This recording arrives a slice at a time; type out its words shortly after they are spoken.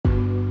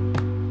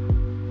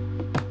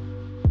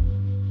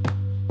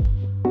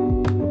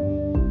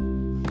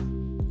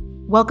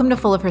Welcome to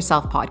Full of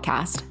Herself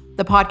podcast,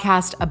 the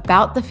podcast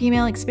about the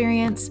female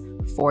experience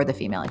for the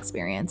female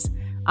experience.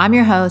 I'm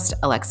your host,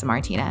 Alexa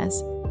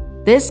Martinez.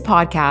 This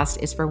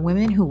podcast is for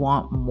women who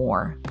want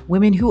more,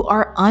 women who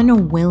are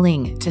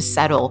unwilling to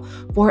settle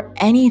for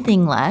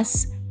anything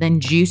less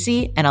than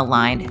juicy and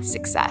aligned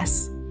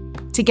success.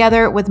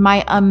 Together with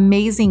my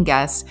amazing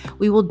guests,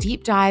 we will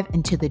deep dive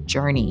into the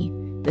journey,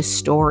 the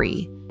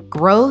story,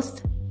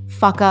 growth,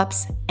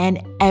 fuck-ups,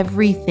 and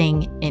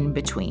everything in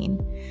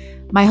between.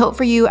 My hope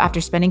for you after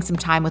spending some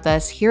time with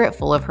us here at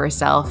Full of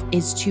Herself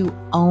is to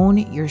own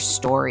your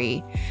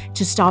story,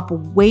 to stop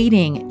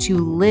waiting to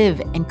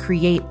live and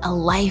create a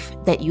life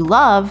that you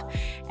love,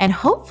 and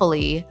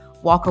hopefully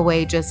walk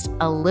away just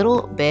a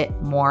little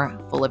bit more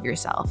full of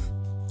yourself.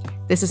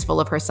 This is Full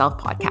of Herself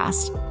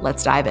podcast.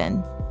 Let's dive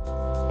in.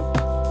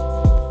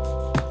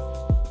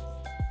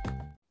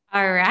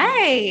 All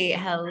right.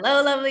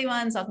 Hello, lovely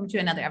ones. Welcome to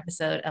another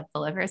episode of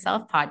Full of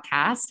Herself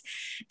podcast.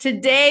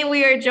 Today,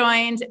 we are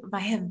joined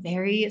by a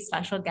very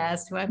special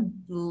guest who I'm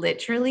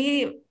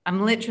literally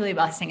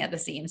busting at the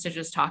seams to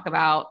just talk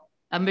about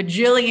a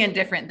bajillion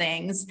different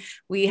things.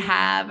 We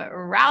have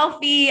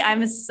Ralphie.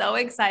 I'm so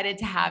excited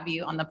to have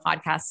you on the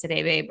podcast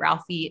today, babe.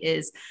 Ralphie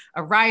is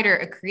a writer,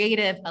 a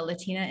creative, a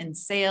Latina in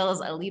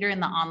sales, a leader in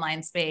the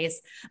online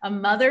space, a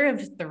mother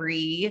of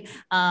three.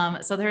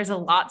 So there's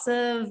lots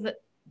of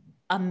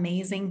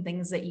amazing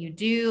things that you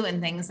do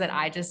and things that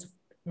I just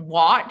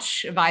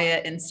watch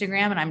via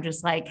Instagram. And I'm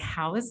just like,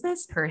 how is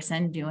this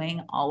person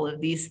doing all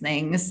of these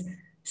things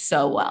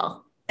so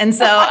well? And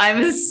so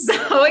I'm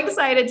so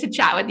excited to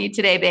chat with you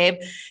today, babe.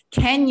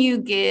 Can you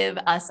give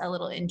us a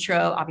little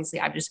intro? Obviously,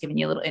 I've just given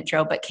you a little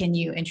intro, but can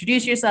you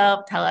introduce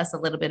yourself? Tell us a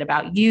little bit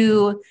about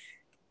you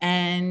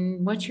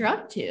and what you're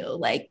up to.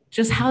 Like,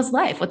 just how's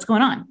life? What's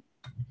going on?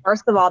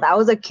 First of all, that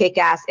was a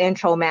kick-ass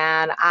intro,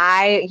 man.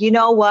 You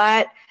know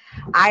what?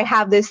 I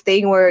have this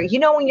thing where,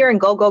 when you're in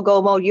go, go, go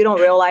mode, you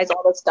don't realize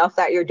all the stuff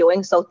that you're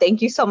doing. So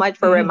thank you so much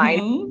for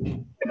reminding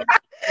me.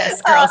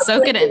 Yes, girl,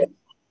 soak it in.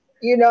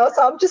 So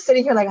I'm just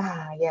sitting here like,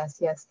 yes.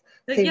 Yes,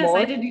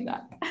 I did do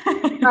that.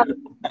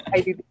 I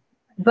do.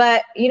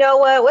 But you know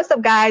what? What's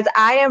up, guys?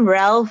 I am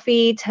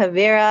Ralphie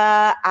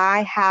Tavera.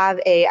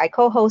 I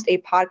co-host a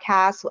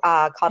podcast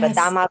called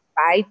Adama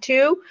Ride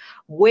To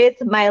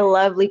with my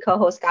lovely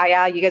co-host,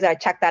 Kaya. You guys gotta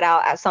check that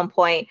out at some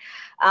point.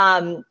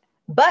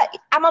 But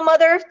I'm a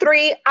mother of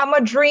three. I'm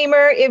a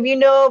dreamer. If you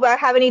know about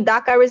having any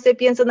DACA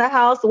recipients in the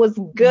house, it was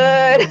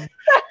good.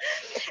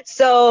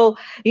 So,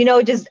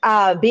 just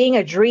being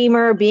a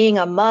dreamer, being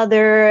a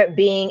mother,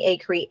 being a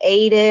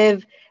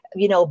creative,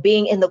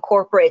 being in the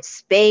corporate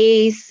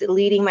space,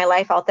 leading my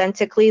life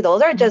authentically.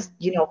 Those are just,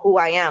 who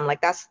I am. Like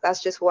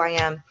that's just who I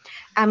am.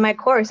 And my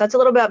course, that's a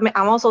little bit,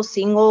 I'm also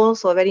single.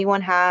 So if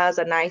anyone has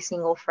a nice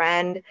single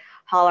friend,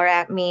 holler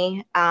at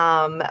me.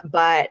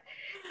 But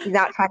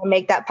not trying to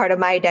make that part of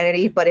my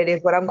identity, but it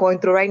is what I'm going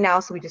through right now.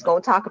 So we just gonna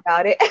talk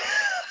about it.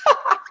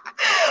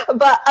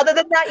 But other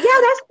than that,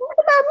 that's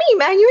about me,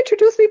 man. You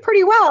introduced me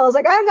pretty well. I was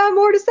like, I got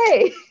more to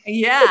say.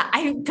 Yeah,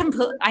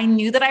 I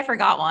knew that I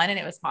forgot one, and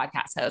it was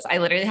podcast host. I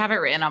literally have it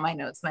written on my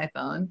notes on my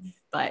phone,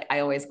 but I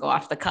always go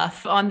off the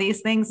cuff on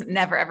these things.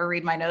 Never ever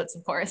read my notes,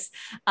 of course.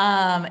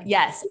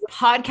 Yes,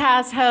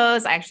 podcast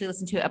host. I actually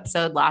listened to an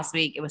episode last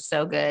week. It was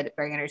so good,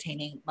 very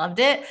entertaining. Loved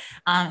it.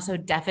 So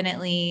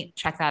definitely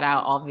check that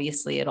out.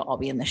 Obviously, it'll all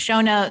be in the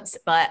show notes,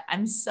 but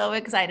I'm so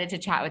excited to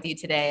chat with you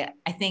today.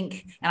 I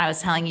think, and I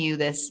was telling you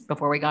this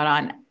before we got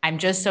on, I'm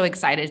just so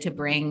excited to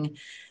bring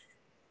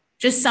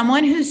just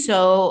someone who's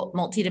so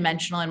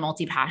multidimensional and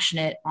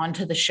multi-passionate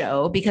onto the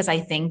show, because I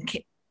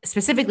think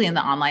specifically in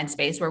the online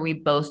space where we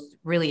both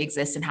really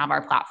exist and have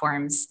our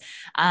platforms,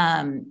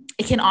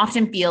 it can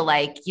often feel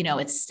like,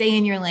 it's stay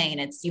in your lane.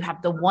 It's, you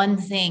have the one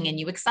thing and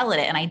you excel at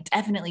it. And I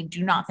definitely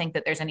do not think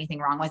that there's anything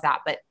wrong with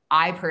that. But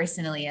I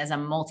personally, as a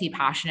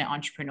multi-passionate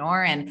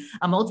entrepreneur and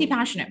a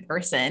multi-passionate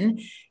person,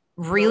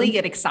 really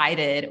get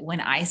excited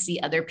when I see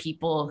other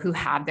people who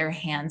have their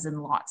hands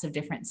in lots of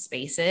different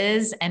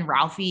spaces. And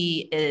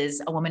Ralphie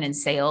is a woman in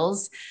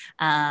sales,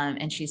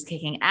 and she's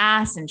kicking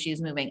ass and she's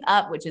moving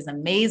up, which is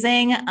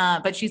amazing.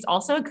 But she's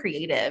also a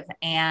creative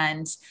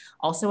and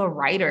also a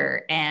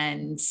writer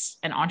and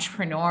an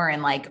entrepreneur,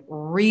 and like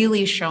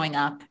really showing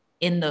up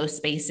in those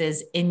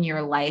spaces in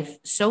your life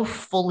so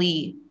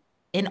fully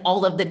in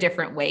all of the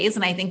different ways.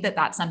 And I think that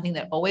that's something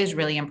that always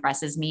really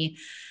impresses me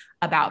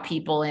about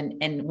people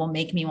and will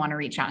make me want to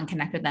reach out and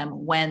connect with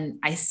them when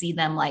I see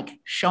them like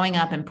showing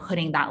up and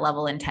putting that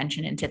level of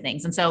intention into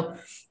things. And so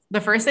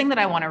the first thing that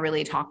I want to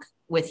really talk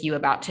with you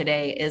about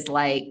today is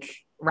like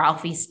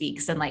Ralphie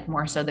Speaks and like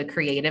more so the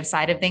creative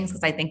side of things.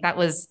 Cause I think that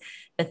was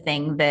the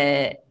thing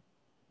that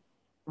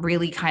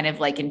really kind of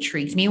like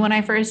intrigued me when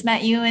I first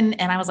met you. And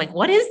I was like,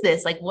 what is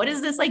this? Like, what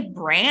is this like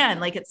brand?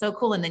 Like, it's so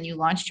cool. And then you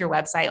launched your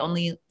website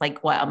only like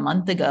a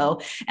month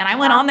ago. And I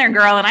went on there,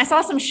 girl, and I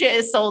saw some shit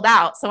is sold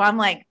out. So I'm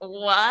like,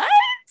 what?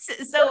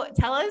 So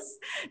tell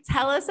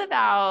us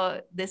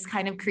about this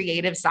kind of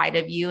creative side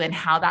of you and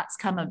how that's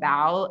come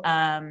about,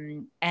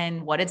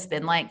 and what it's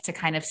been like to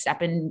kind of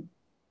step in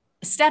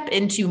step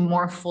into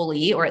more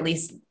fully, or at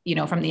least,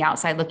 from the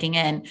outside looking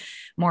in,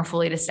 more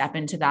fully to step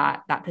into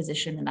that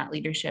position and that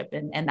leadership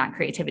and that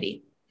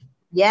creativity?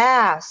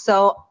 Yeah.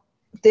 So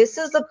this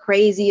is the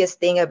craziest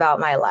thing about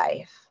my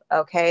life.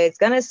 Okay. It's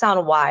going to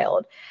sound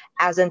wild.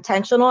 As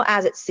intentional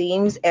as it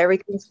seems,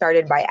 everything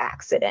started by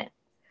accident,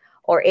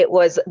 or it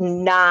was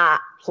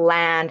not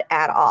planned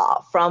at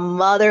all. From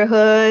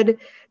motherhood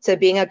to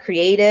being a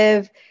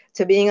creative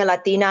to being a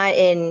Latina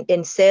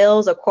in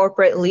sales, a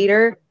corporate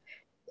leader,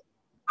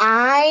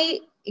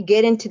 I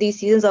get into these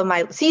seasons of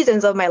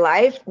my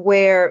life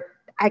where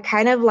I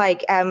kind of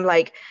like am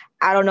like,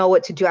 I don't know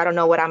what to do. I don't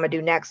know what I'm gonna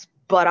do next,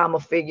 but I'm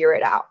gonna figure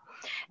it out.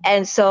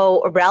 And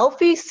so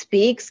Ralphie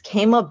Speaks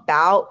came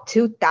about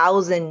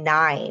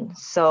 2009.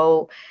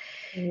 So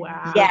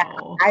yeah,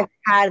 Wow. I've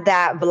had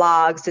that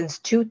blog since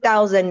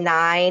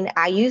 2009.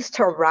 I used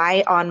to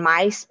write on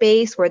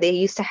MySpace where they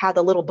used to have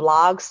the little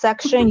blog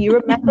section. You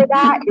remember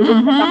that? It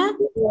was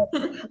like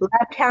the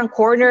left-hand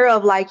corner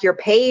of like your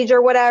page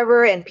or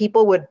whatever, and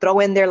people would throw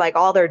in there like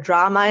all their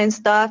drama and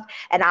stuff.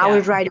 And I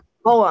was writing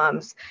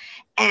poems.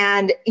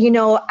 And,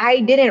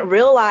 I didn't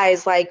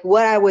realize like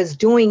what I was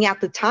doing at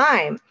the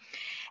time.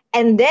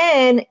 And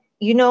then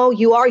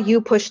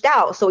you pushed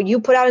out. So you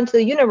put out into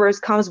the universe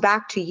comes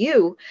back to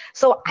you.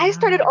 So I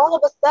started all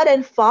of a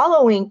sudden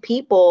following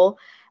people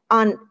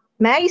on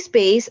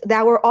MySpace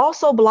that were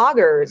also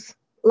bloggers.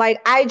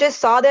 Like I just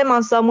saw them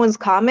on someone's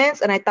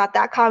comments and I thought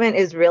that comment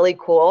is really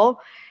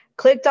cool.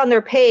 Clicked on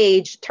their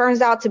page,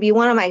 turns out to be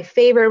one of my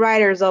favorite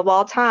writers of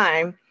all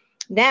time.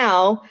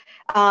 Now,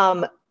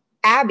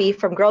 Abby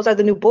from Girls Are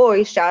the New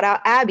Boys, shout out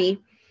Abby.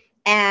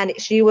 And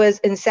she was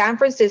in San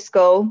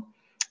Francisco.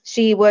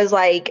 She was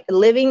like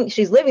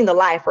she's living the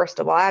life. First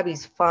of all,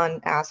 Abby's fun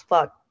as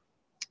fuck.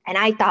 And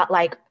I thought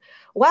like,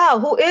 wow,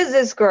 who is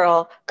this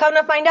girl? Come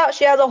to find out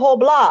she has a whole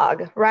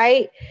blog,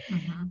 right?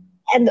 Mm-hmm.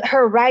 And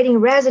her writing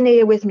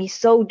resonated with me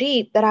so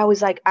deep that I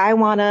was like, I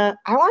wanna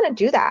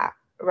do that,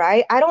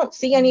 right? I don't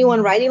see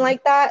anyone writing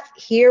like that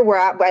here where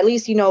at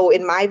least,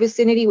 in my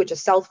vicinity, which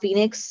is South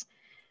Phoenix,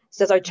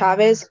 Cesar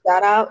Chavez,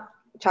 shout out,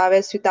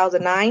 Chavez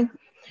 2009.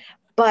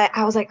 But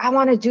I was like, I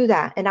want to do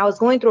that. And I was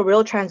going through a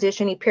real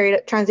transitioning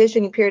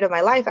period of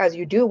my life, as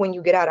you do when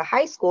you get out of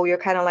high school. You're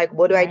kind of like,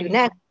 what do I do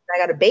next? I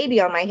got a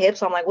baby on my hip.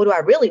 So I'm like, what do I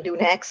really do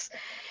next?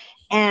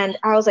 And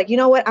I was like, you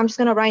know what? I'm just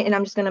going to write and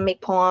I'm just going to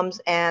make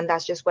poems. And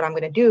that's just what I'm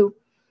going to do.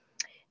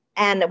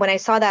 And when I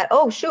saw that,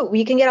 oh, shoot,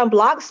 we can get on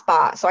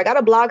Blogspot. So I got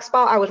a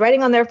Blogspot. I was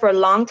writing on there for a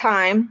long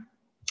time.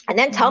 And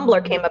then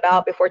Tumblr came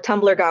about before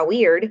Tumblr got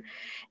weird.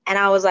 And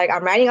I was like,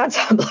 I'm writing on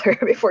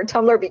Tumblr before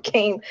Tumblr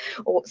became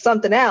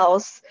something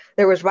else.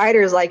 There was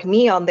writers like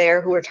me on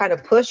there who were trying to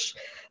push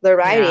the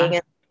writing. Yeah.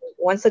 And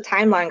once the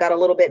timeline got a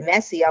little bit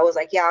messy, I was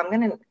like, yeah, I'm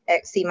going to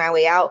see my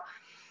way out.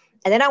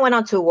 And then I went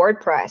on to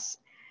WordPress.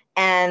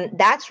 And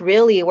that's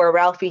really where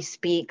Ralphie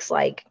Speaks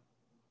like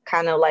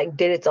kind of like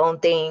did its own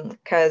thing,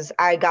 because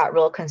I got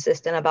real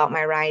consistent about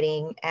my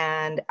writing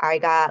and I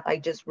got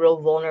like just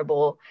real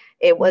vulnerable.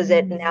 It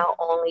wasn't now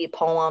only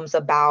poems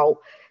about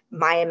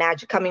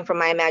coming from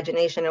my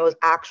imagination. It was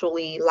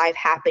actually life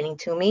happening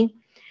to me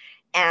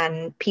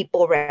and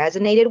people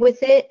resonated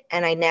with it.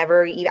 And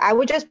I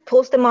would just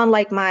post them on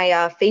like my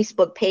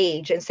Facebook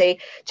page and say,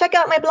 check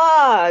out my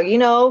blog,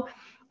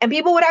 and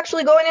people would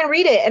actually go in and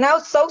read it. And I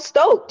was so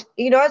stoked,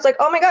 I was like,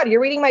 oh my God,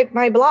 you're reading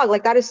my blog.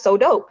 Like that is so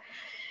dope.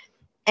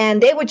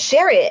 And they would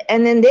share it,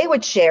 and then they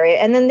would share it,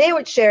 and then they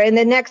would share it. And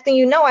the next thing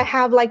you know, I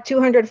have like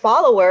 200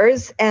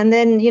 followers. And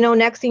then,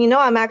 next thing you know,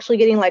 I'm actually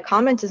getting like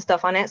comments and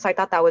stuff on it. So I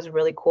thought that was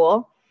really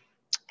cool.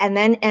 And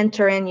then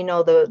enter in,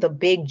 the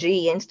big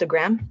G,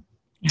 Instagram.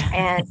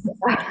 And,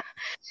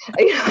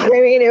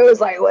 it was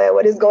like,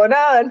 what is going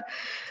on?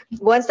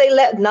 Once they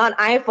let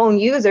non-iPhone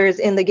users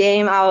in the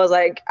game, I was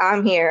like,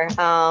 I'm here.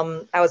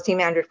 I was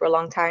team Android for a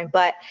long time,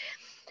 but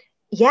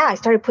yeah, I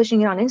started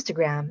pushing it on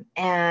Instagram.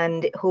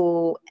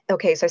 So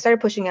I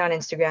started pushing it on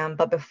Instagram.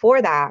 But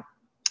before that,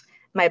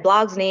 my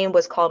blog's name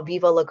was called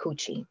Viva La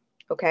Coochie.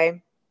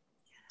 Okay.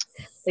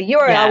 The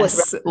URL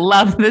was.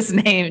 Love this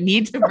name.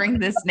 Need to bring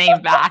this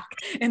name back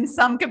in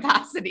some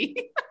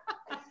capacity.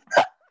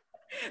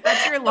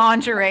 That's your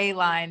lingerie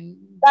line.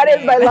 That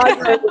is my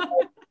lingerie.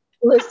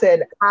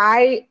 Listen,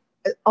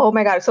 oh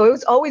my God. So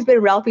it's always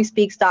been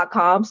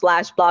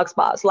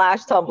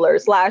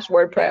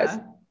ralphiespeaks.com/blogspot/Tumblr/WordPress. Yeah.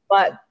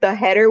 But the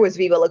header was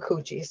Viva La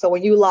Coochie. So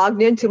when you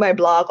logged into my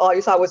blog, all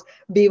you saw was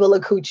Viva La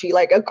Coochie,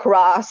 like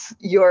across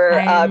your.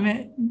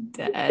 I'm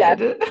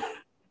dead.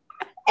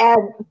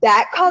 And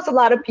that caused a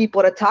lot of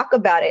people to talk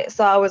about it.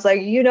 So I was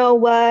like, you know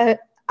what?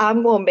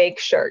 I'm going to make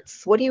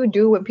shirts. What do you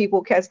do when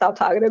people can't stop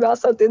talking about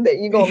something that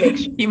you're going to make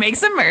shirts? You make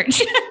some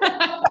merch.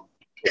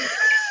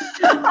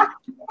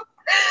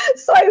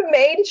 So I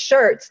made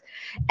shirts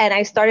and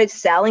I started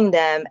selling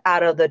them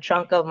out of the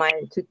trunk of my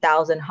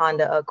 2000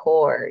 Honda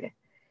Accord.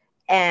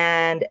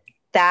 And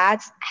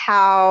that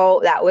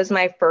was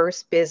my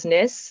first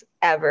business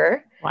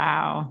ever.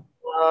 Wow.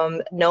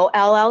 No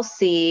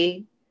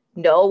LLC,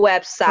 no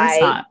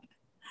website.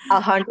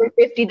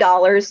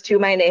 $150 to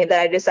my name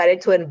that I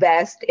decided to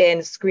invest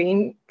in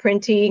screen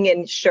printing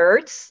and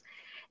shirts.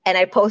 And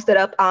I posted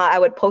up, I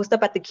would post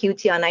up at the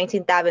QT on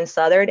 19th Ave in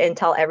Southern and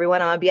tell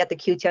everyone I'm gonna be at the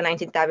QT on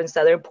 19th Ave in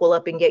Southern, pull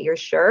up and get your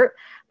shirt.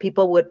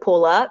 People would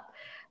pull up.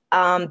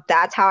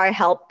 That's how I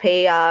helped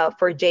pay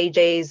for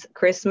JJ's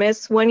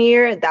Christmas one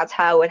year. That's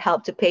how it would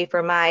help to pay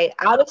for my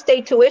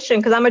out-of-state tuition,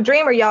 because I'm a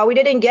dreamer, y'all. We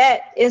didn't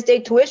get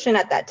in-state tuition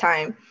at that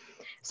time.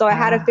 So I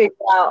had to figure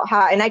out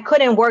how, and I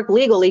couldn't work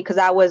legally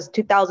because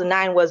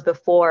 2009 was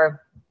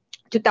before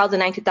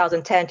 2009,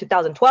 2010,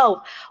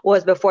 2012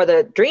 was before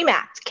the Dream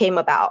Act came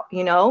about,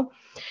 you know?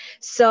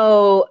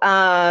 So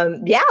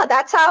yeah,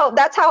 that's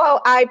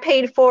how I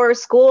paid for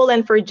school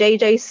and for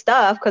JJ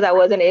stuff, because I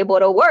wasn't able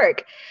to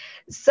work.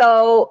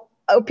 So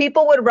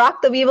people would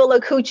rock the Viva La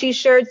Cucci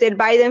shirts. They'd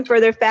buy them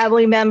for their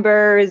family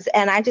members.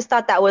 And I just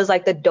thought that was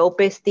like the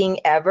dopest thing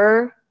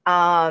ever.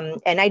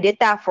 And I did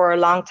that for a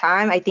long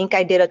time. I think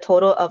I did a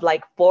total of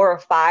like 4 or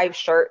 5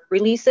 shirt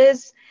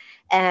releases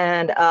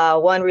and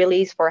one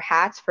release for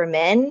hats for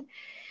men.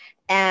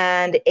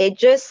 And it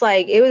just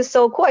like, it was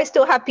so cool. I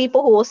still have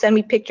people who will send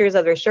me pictures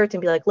of their shirts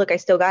and be like, look, I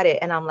still got it.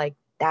 And I'm like,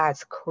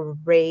 that's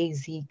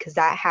crazy, because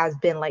that has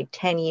been like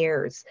 10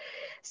 years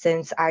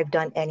since I've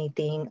done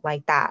anything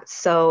like that.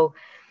 So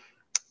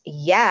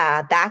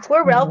yeah, that's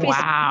where Relfie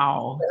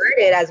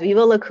started, as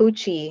Viva La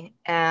Cucci.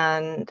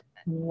 And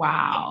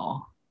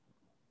wow.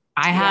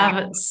 I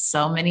have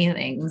so many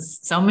things,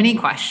 so many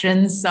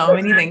questions, so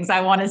many things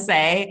I want to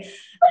say.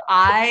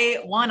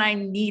 I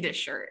need a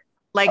shirt.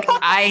 Like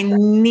I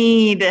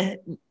need,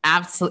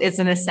 absolutely, it's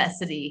a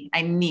necessity.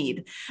 I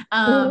need.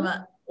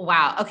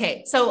 Wow.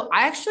 Okay. So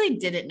I actually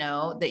didn't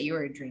know that you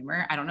were a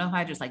dreamer. I don't know if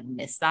I just like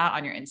missed that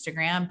on your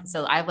Instagram.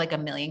 So I have like a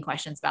million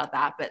questions about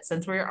that. But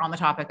since we're on the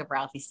topic of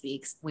Ralphie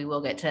Speaks, we will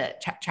get to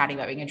chatting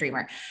about being a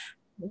dreamer.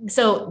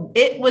 So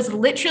it was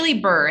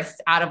literally birthed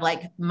out of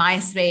like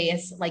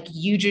MySpace, like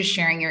you just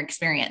sharing your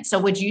experience. So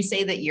would you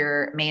say that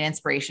your main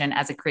inspiration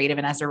as a creative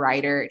and as a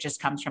writer just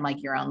comes from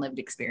like your own lived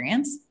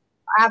experience?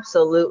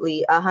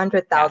 Absolutely.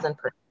 100,000%.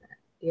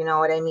 You know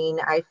what I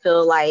mean? I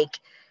feel like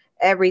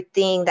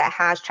everything that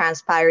has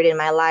transpired in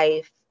my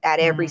life at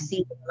every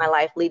season of my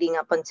life leading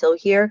up until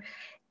here,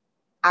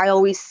 I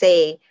always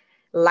say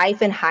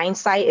life in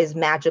hindsight is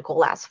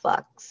magical as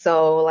fuck.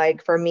 So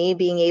like for me,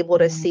 being able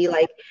to see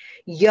like,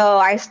 yo,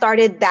 I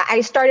started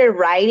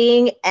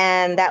writing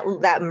and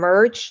that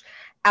merch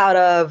out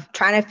of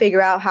trying to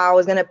figure out how I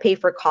was going to pay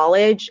for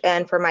college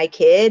and for my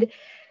kid.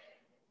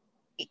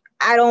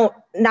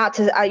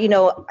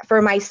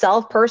 For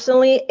myself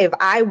personally, if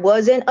I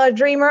wasn't a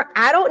dreamer,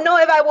 I don't know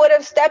if I would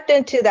have stepped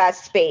into that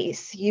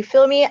space. You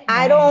feel me? Right.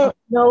 I don't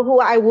know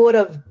who I would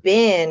have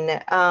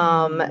been.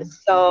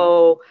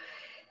 So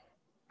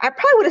I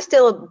probably would have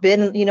still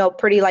been,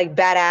 pretty like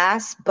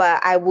badass,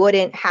 but I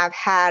wouldn't have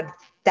had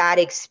that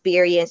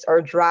experience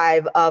or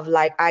drive of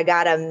like, I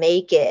gotta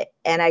make it,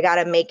 and I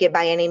gotta make it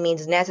by any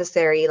means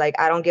necessary. Like,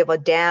 I don't give a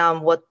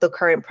damn what the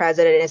current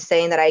president is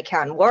saying that I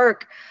can't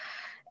work.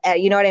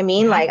 You know what I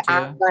mean? Like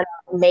I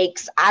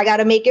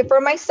gotta make it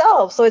for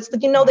myself. So it's,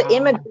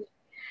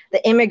 the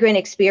immigrant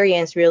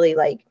experience really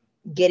like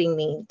getting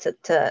me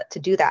to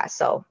do that.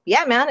 So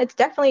yeah, man, it's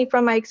definitely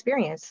from my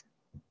experience.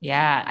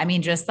 Yeah. I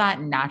mean, just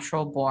that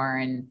natural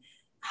born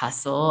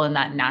hustle and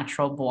that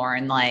natural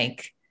born,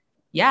 like,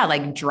 yeah,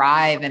 like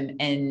drive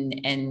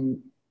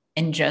and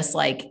just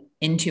like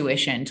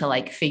intuition to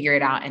like figure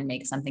it out and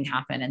make something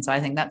happen. And so I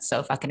think that's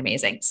so fucking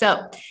amazing.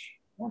 So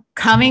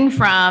coming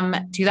from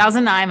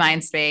 2009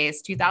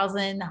 MySpace,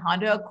 2000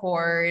 Honda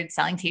Accord,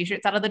 selling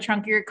t-shirts out of the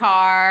trunk of your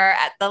car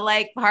at the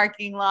like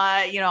parking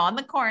lot, on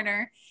the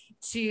corner,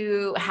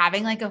 to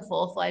having like a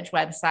full-fledged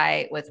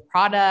website with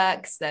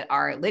products that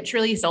are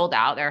literally sold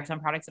out. There are some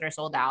products that are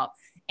sold out.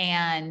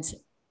 And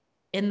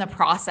in the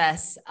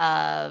process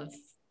of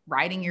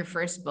writing your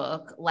first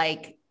book,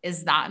 like,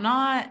 is that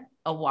not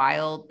a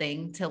wild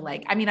thing to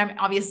like, I mean,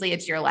 obviously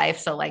it's your life.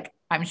 So like,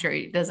 I'm sure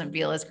it doesn't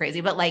feel as crazy,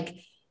 but like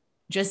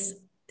just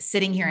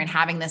sitting here and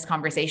having this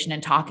conversation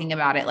and talking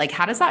about it, like,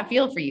 how does that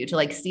feel for you to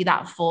like see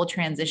that full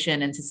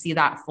transition and to see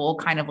that full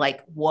kind of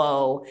like,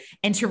 whoa,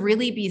 and to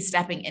really be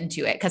stepping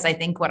into it? Cause I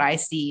think what I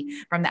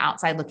see from the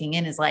outside looking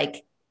in is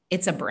like,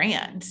 it's a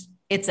brand,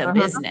 it's a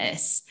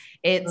business,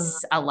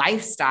 it's a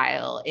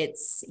lifestyle.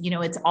 It's,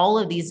 it's all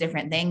of these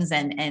different things.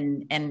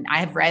 And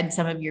I've read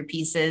some of your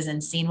pieces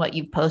and seen what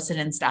you've posted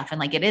and stuff. And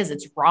like,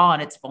 it's raw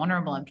and it's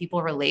vulnerable and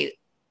people relate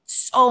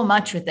so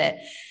much with it.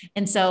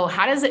 And so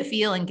how does it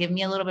feel? And give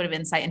me a little bit of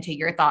insight into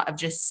your thought of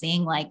just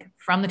seeing like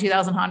from the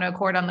 2000 Honda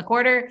Accord on the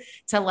quarter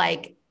to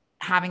like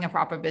having a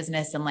proper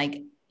business and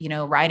like,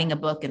 writing a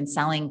book and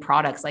selling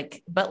products,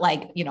 like, but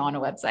like, on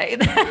a website,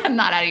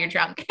 not out of your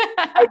trunk.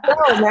 I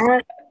know,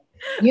 man.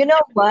 You know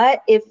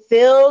what? It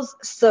feels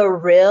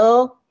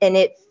surreal, and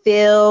it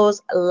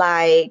feels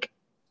surreal.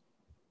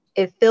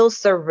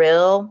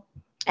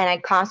 And I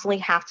constantly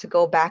have to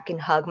go back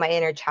and hug my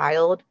inner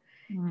child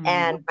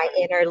and my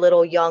inner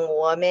little young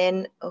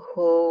woman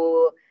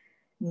who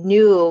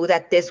knew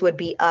that this would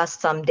be us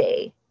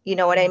someday. You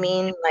know what I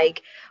mean?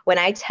 Like when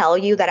I tell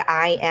you that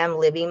I am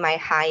living my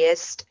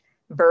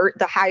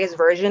the highest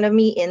version of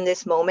me in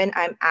this moment,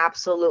 I'm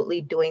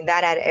absolutely doing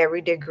that at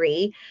every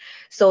degree.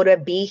 So to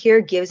be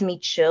here gives me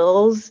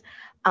chills.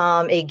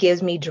 It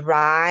gives me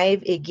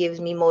drive. It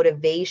gives me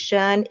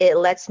motivation. It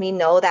lets me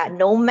know that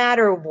no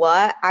matter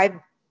what,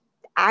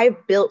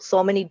 I've built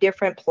so many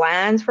different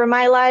plans for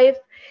my life,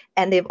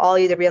 and they've all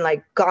either been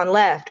like gone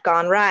left,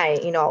 gone right,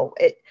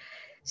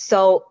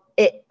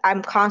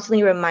 I'm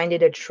constantly reminded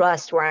to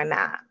trust where I'm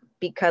at,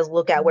 because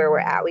look at where we're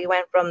at. We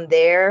went from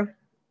there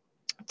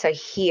to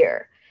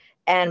here.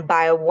 And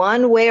by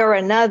one way or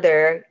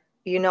another,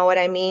 you know what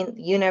I mean?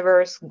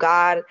 Universe,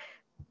 God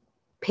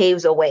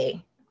paves a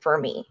way for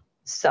me.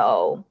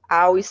 So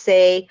I always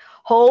say,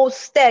 hold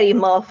steady,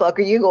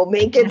 motherfucker. You gonna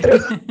make it through.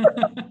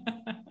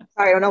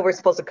 Sorry, I don't know if we're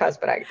supposed to cuss,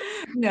 but I.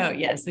 No,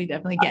 yes, we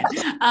definitely can.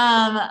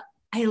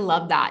 I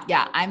love that.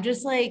 Yeah. I'm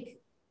just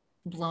like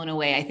blown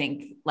away. I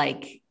think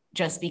like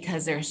just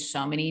because there's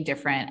so many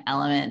different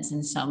elements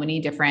and so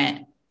many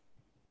different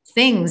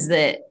things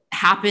that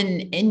happen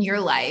in your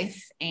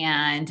life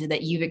and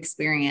that you've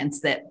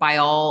experienced that by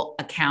all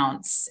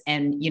accounts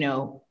and,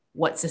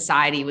 what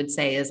society would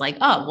say is like,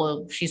 oh,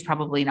 well, she's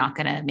probably not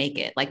going to make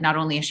it. Like, not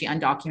only is she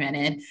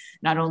undocumented,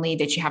 not only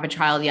did she have a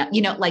child yet,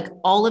 like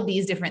all of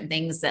these different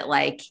things that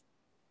like,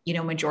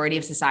 majority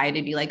of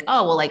society be like,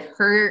 oh, well, like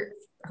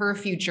her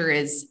future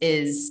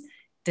is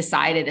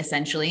decided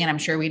essentially. And I'm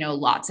sure we know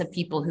lots of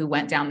people who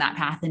went down that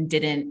path and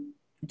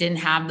didn't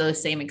have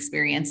those same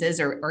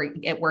experiences or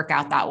it work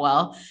out that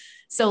well.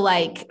 So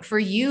like for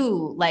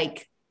you,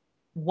 like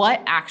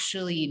what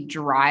actually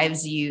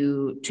drives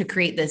you to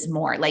create this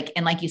more? Like,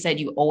 and like you said,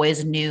 you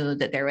always knew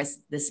that there was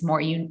this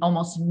more, you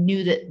almost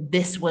knew that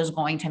this was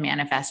going to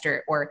manifest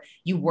or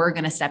you were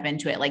going to step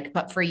into it. Like,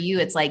 but for you,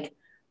 it's like,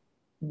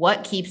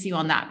 what keeps you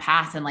on that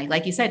path? And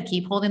like you said,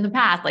 keep holding the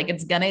path. Like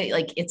it's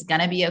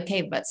gonna be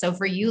okay. But so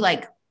for you,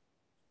 like,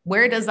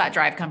 where does that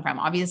drive come from?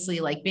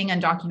 Obviously, like being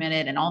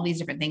undocumented and all these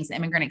different things, the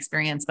immigrant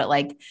experience, but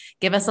like,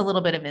 give us a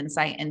little bit of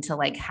insight into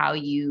like how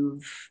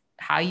you've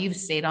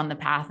stayed on the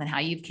path and how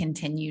you've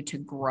continued to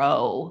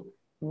grow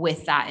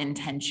with that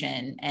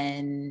intention.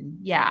 And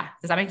yeah,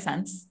 does that make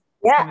sense?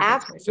 Yeah,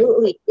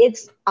 absolutely.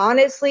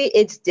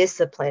 It's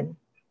discipline.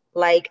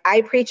 Like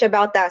I preach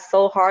about that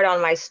so hard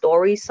on my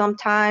stories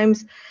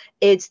sometimes.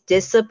 It's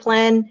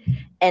discipline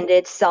and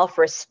it's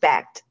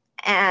self-respect.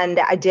 And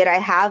did I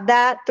have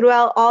that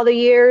throughout all the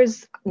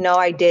years? No,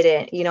 I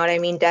didn't. You know what I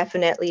mean?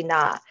 Definitely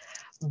not.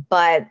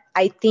 But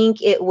I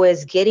think it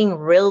was getting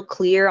real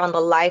clear on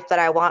the life that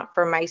I want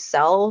for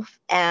myself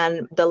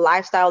and the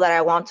lifestyle that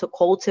I want to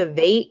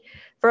cultivate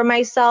for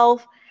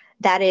myself,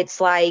 that it's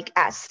like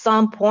at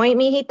some point,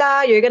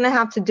 mijita, you're going to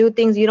have to do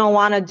things you don't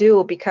want to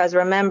do, because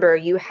remember,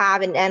 you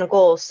have an end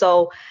goal.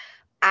 So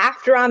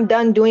after I'm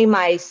done doing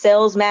my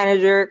sales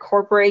manager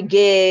corporate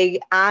gig,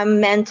 I'm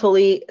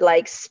mentally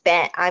like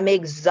spent. I'm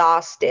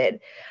exhausted.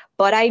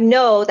 But I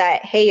know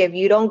that, hey, if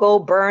you don't go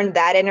burn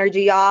that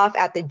energy off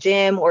at the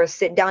gym or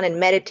sit down and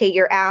meditate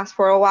your ass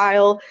for a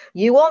while,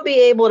 you won't be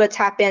able to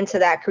tap into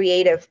that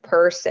creative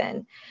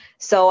person.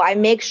 So I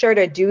make sure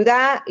to do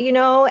that,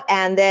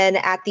 and then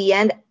at the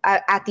end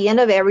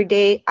of every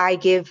day,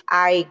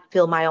 I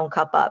fill my own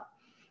cup up.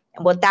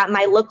 And what that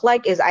might look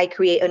like is I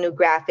create a new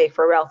graphic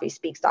for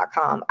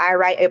RalphieSpeaks.com. I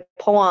write a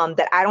poem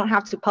that I don't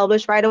have to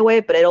publish right away,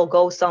 but it'll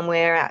go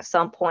somewhere at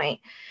some point.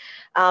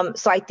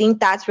 So I think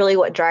that's really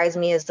what drives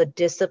me, is the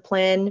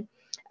discipline,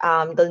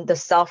 the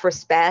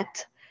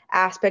self-respect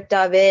aspect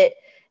of it.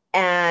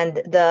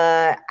 And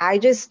I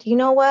just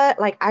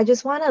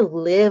want to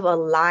live a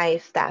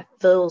life that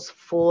feels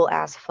full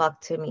as fuck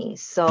to me.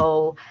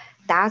 So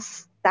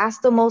that's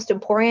the most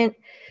important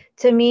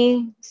to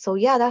me. So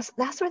yeah,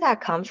 that's where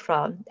that comes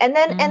from. And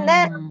then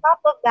on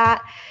top of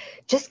that,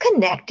 just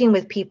connecting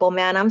with people,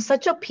 man. I'm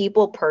such a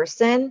people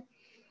person.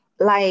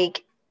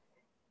 Like,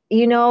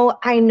 I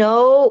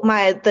know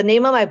the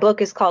name of my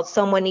book is called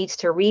Someone Needs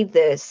to Read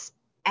This.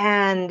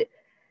 And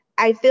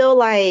I feel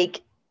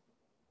like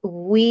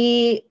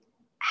we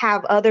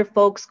have other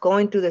folks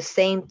going through the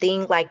same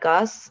thing like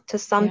us to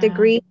some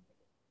degree.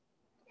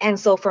 And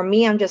so for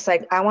me, I'm just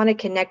like, I want to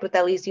connect with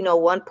at least,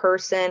 one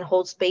person,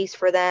 hold space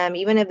for them,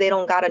 even if they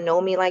don't got to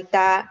know me like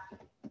that.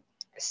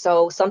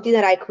 So something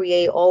that I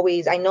create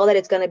always, I know that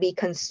it's going to be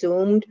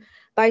consumed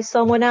by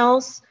someone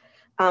else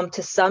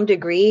to some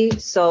degree.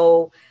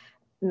 So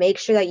make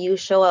sure that you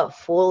show up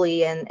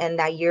fully and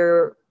that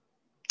you're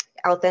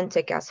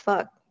authentic as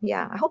fuck.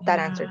 Yeah, I hope that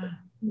answered it.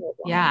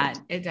 Yeah,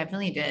 it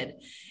definitely did.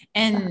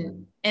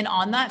 And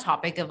on that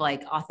topic of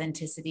like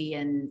authenticity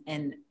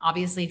and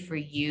obviously for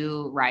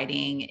you,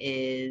 writing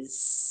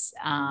is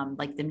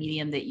like the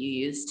medium that you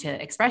use to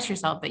express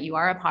yourself, but you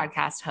are a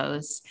podcast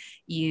host.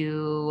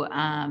 You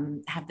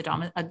have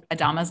the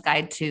Adama's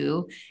Guide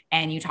too,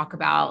 and you talk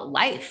about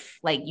life,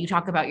 like you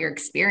talk about your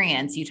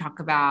experience, you talk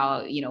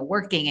about,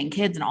 working and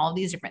kids and all of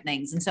these different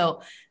things. And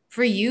so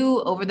for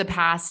you over the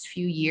past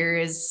few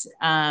years,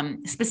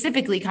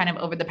 specifically kind of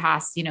over the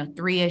past,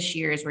 3-ish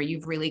years where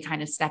you've really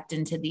kind of stepped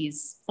into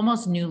these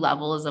almost new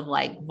levels of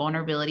like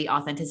vulnerability,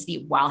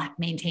 authenticity while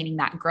maintaining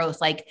that growth,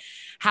 like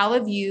how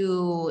have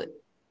you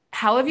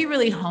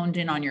really honed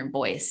in on your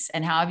voice,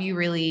 and how have you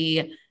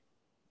really,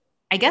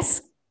 I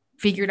guess,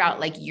 figured out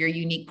like your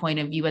unique point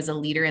of view as a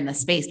leader in the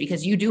space?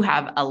 Because you do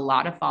have a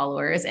lot of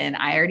followers, and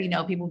I already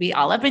know people be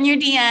all up in your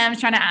DMs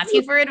trying to ask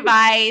you for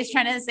advice,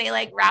 trying to say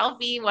like,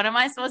 Ralphie, what am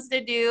I supposed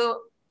to do?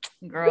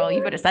 Girl,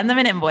 you better send them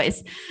an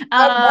invoice.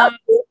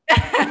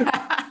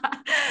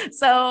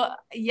 So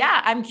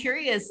yeah, I'm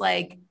curious,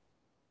 like,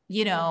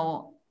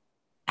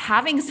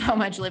 having so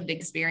much lived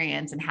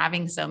experience and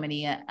having so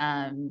many,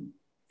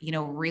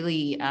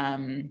 really,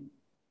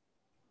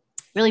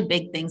 really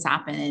big things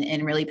happen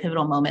in really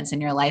pivotal moments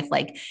in your life,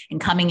 like, and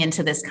coming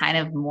into this kind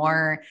of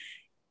more,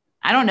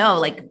 I don't know,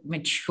 like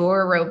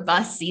mature,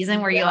 robust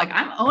season where you're like,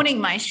 I'm owning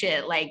my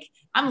shit. Like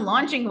I'm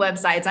launching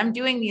websites. I'm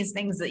doing these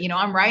things that,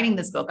 I'm writing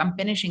this book, I'm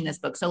finishing this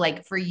book. So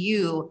like for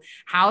you,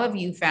 how have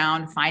you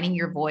found finding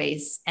your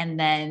voice and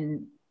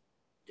then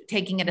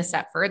taking it a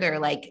step further,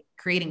 like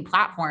creating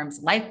platforms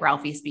like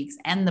Ralphie Speaks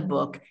and the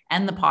book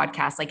and the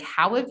podcast? Like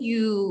how have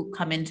you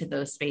come into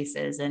those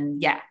spaces?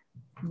 And yeah,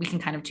 we can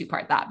kind of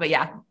two-part that, but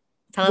yeah,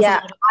 tell us a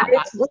little bit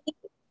about that.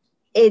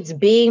 It's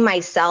being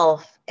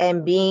myself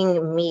and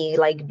being me,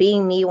 like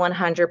being me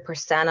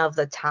 100% of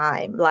the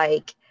time.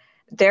 Like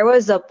there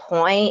was a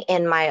point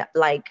in my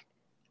like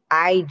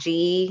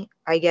IG,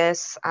 I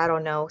guess, I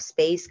don't know,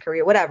 space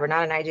career, whatever,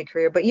 not an IG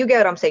career, but you get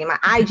what I'm saying,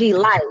 my IG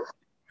life,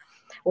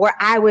 where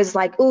I was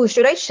like, ooh,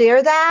 should I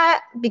share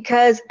that?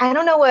 Because I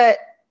don't know what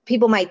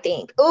people might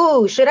think.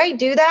 Ooh, should I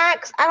do that?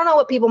 Because I don't know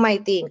what people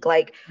might think.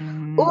 Like,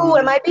 ooh,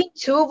 am I being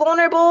too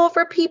vulnerable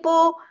for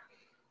people?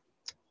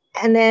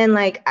 And then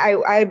like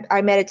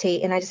I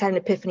meditate, and I just had an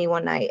epiphany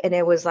one night, and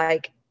it was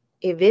like,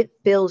 if it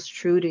feels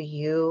true to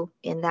you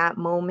in that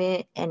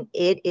moment and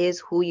it is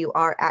who you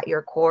are at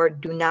your core,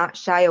 do not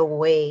shy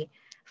away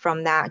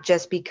from that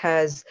just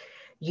because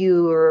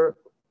you're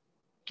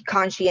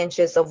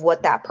conscientious of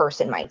what that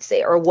person might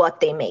say or what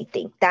they may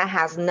think. That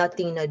has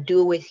nothing to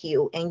do with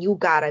you, and you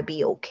gotta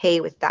be okay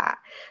with that.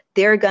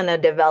 They're gonna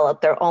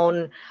develop their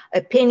own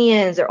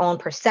opinions, their own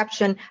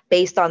perception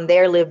based on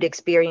their lived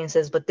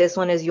experiences, but this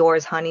one is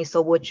yours, honey.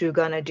 So what you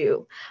gonna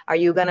do? Are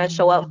you gonna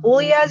show up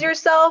fully as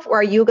yourself,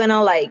 or are you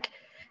gonna like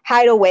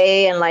hide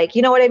away and like,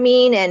 you know what I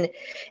mean,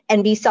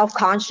 and be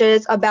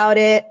self-conscious about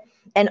it?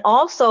 And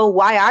also,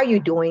 why are you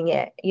doing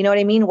it? You know what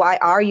I mean? Why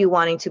are you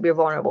wanting to be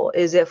vulnerable?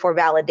 Is it for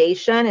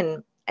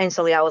validation? And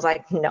so I was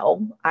like,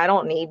 no, I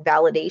don't need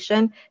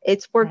validation.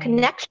 It's for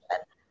connection.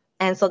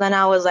 And so then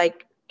I was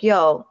like,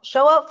 yo,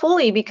 show up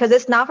fully, because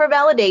it's not for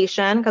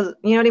validation, because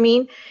you know what I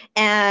mean?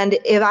 And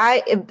if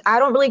I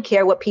don't really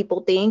care what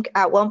people think,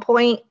 at one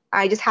point,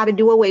 I just had to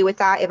do away with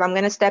that. If I'm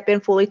going to step in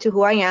fully to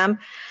who I am,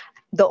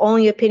 the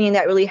only opinion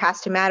that really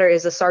has to matter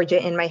is the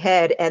sergeant in my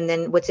head and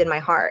then what's in my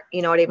heart.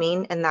 You know what I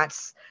mean? And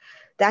that's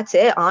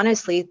it.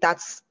 Honestly,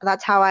 that's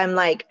how I'm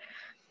like.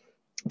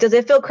 Does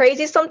it feel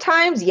crazy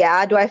sometimes?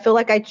 Yeah. Do I feel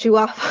like I chew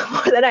off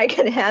more than I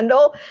can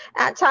handle?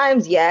 At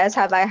times, yes.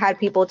 Have I had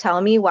people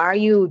tell me, why are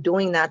you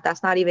doing that?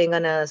 That's not even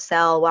going to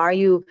sell. Why are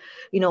you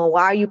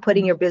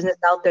putting your business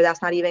out there?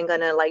 That's not even going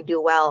to like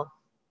do well.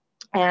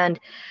 And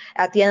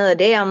at the end of the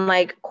day, I'm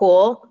like,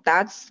 cool,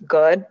 that's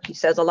good. He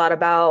says a lot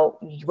about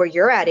where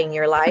you're at in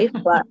your life.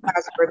 But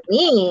as for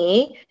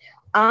me,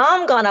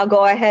 I'm going to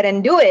go ahead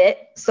and do it.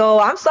 So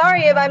I'm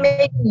sorry if I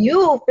make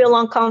you feel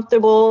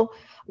uncomfortable.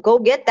 Go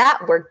get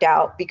that worked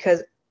out,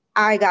 because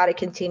I got to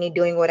continue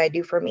doing what I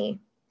do for me.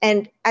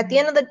 And at the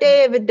end of the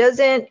day, if it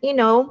doesn't,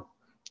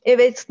 if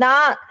it's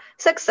not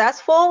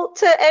successful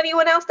to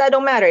anyone else, that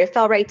don't matter. It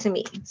felt right to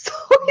me. So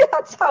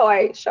that's how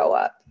I show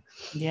up.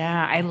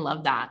 Yeah, I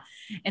love that.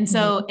 And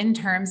so in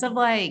terms of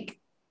like,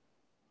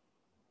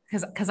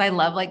 because I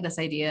love like this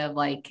idea of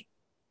like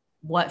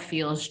what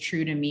feels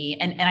true to me.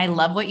 And I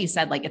love what you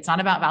said, like, it's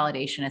not about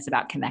validation, it's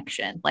about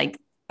connection. Like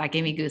that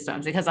gave me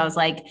goosebumps, because I was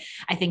like,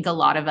 I think a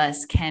lot of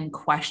us can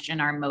question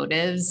our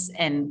motives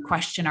and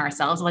question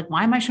ourselves. Like,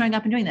 why am I showing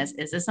up and doing this?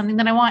 Is this something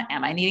that I want?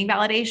 Am I needing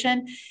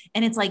validation?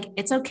 And it's like,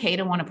 it's okay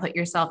to want to put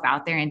yourself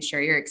out there and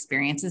share your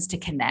experiences to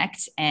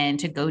connect and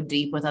to go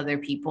deep with other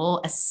people,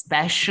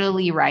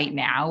 especially right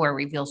now where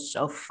we feel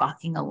so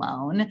fucking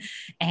alone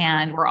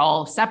and we're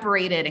all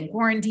separated and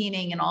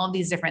quarantining and all of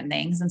these different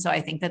things. And so I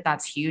think that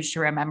that's huge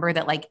to remember,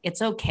 that like,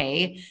 it's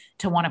okay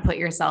to want to put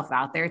yourself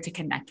out there, to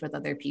connect with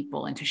other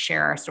people and to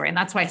share our story. And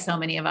that's why so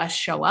many of us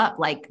show up,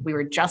 like we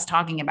were just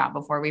talking about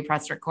before we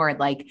pressed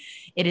record. Like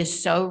it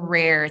is so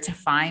rare to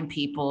find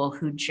people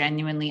who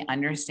genuinely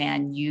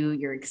understand you,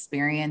 your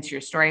experience,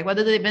 your story,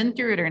 whether they've been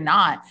through it or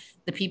not.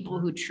 The people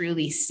who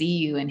truly see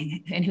you and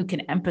who can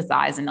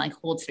empathize and like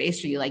hold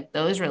space for you, like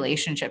those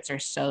relationships are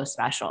so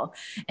special.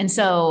 And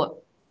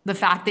so the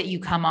fact that you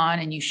come on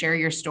and you share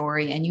your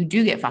story and you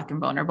do get fucking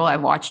vulnerable.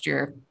 I've watched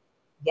your,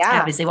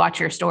 obviously watch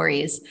your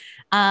stories.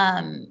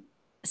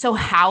 So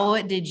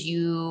how did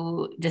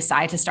you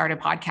decide to start a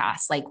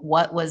podcast? Like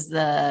what was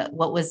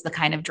the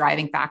kind of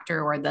driving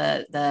factor or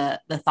the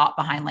thought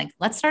behind like,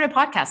 let's start a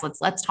podcast.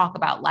 Let's talk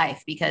about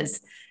life,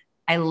 because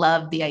I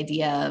love the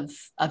idea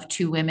of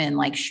two women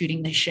like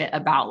shooting the shit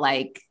about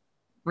like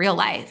real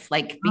life,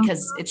 like,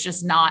 because it's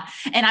just not.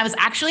 And I was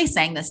actually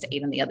saying this to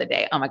Aiden the other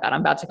day. Oh my God,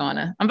 I'm about to go on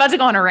a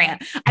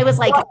rant. I was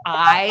like,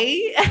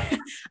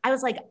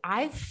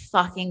 I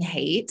fucking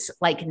hate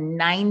like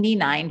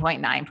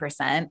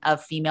 99.9%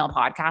 of female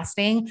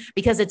podcasting,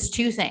 because it's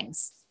two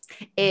things.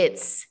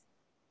 It's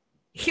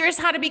here's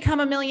how to become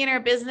a millionaire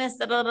business.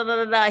 Da, da, da,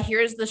 da, da,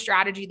 here's the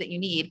strategy that you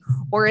need.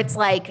 Or it's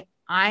like,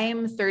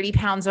 I'm 30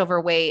 pounds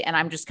overweight and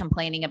I'm just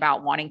complaining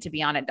about wanting to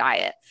be on a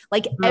diet.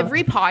 Like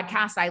every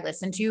podcast I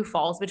listen to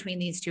falls between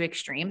these two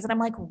extremes. And I'm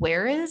like,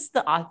 where is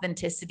the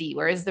authenticity?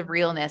 Where is the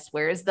realness?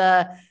 Where's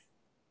the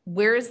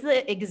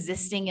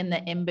existing in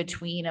the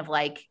in-between of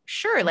like,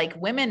 sure, like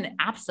women,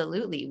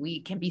 absolutely,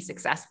 we can be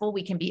successful.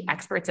 We can be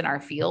experts in our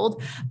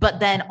field, but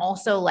then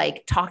also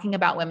like talking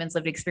about women's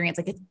lived experience.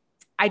 Like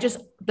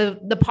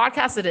the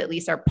podcasts that at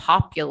least are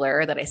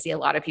popular that I see a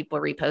lot of people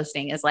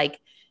reposting is like,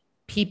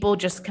 people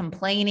just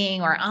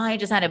complaining or I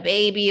just had a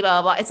baby,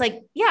 blah, blah, blah. It's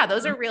like, yeah,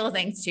 those are real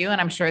things too. And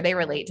I'm sure they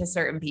relate to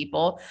certain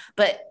people,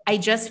 but I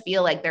just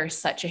feel like there's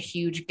such a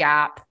huge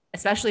gap,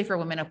 especially for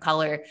women of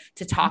color,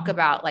 to talk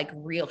about like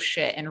real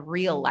shit and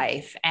real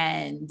life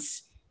and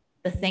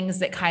the things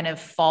that kind of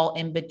fall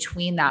in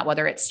between that,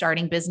 whether it's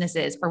starting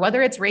businesses or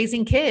whether it's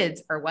raising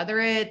kids or whether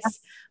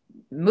it's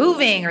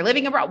moving or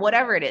living abroad,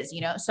 whatever it is,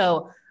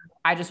 So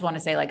I just want to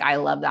say, like, I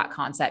love that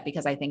concept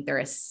because I think there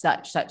is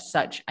such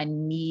a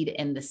need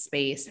in the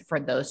space for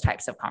those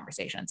types of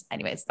conversations.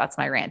 Anyways, that's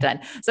my rant done.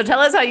 So tell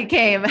us how you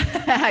came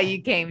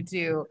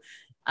to,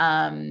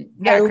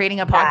 creating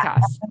a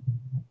podcast.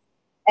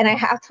 And I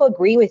have to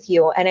agree with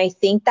you. And I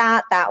think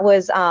that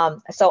was,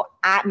 so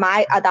at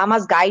my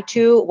Adama's Guide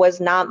to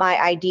was not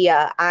my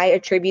idea. I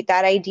attribute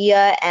that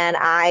idea and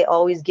I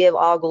always give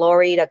all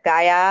glory to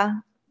Gaia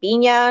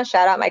Piña.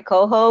 Shout out my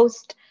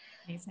co-host.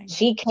 Amazing.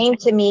 She came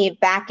to me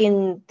back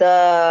in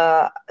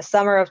the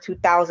summer of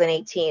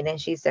 2018 and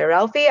she said,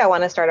 Relfi, I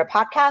want to start a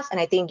podcast and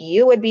I think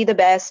you would be the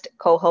best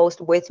co-host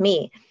with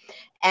me.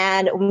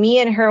 And me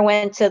and her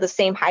went to the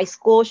same high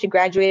school. She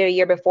graduated a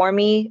year before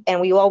me and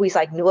we always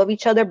like knew of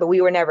each other, but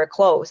we were never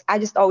close. I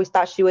just always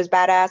thought she was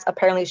badass.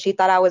 Apparently she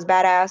thought I was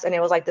badass. And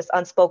it was like this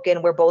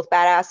unspoken, we're both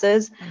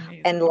badasses.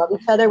 Amazing. And love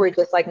each other. We're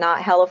just like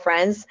not hella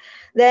friends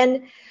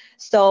then.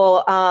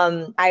 So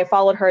I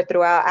followed her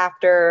throughout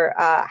after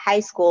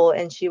high school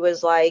and she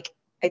was like,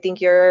 I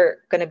think you're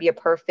going to be a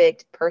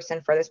perfect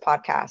person for this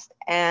podcast.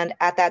 And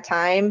at that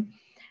time,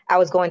 I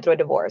was going through a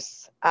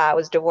divorce. I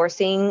was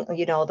divorcing,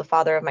 the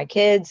father of my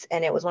kids.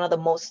 And it was one of the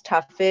most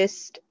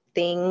toughest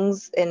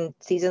things and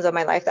seasons of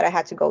my life that I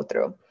had to go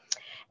through.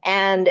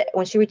 And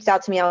when she reached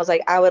out to me, I was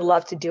like, I would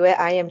love to do it.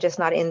 I am just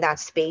not in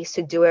that space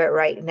to do it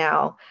right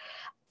now.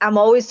 I'm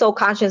always so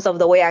conscious of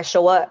the way I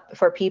show up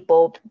for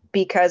people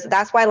because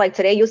that's why like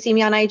today you'll see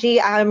me on IG.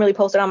 I haven't really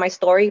posted on my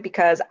story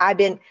because I've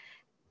been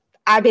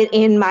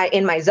in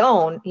my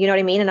zone, you know what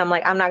I mean? And I'm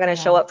like, I'm not going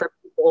to show up for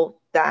people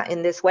that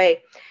in this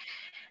way,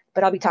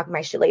 but I'll be talking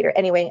my shit later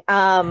anyway.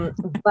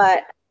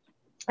 But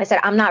I said,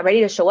 I'm not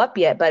ready to show up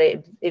yet, but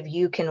if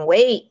you can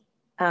wait,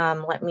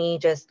 let me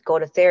just go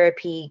to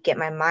therapy, get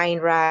my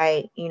mind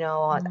right.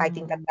 I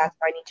think that's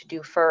what I need to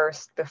do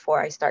first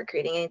before I start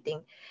creating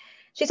anything.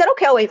 She said,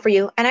 okay, I'll wait for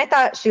you. And I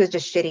thought she was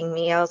just shitting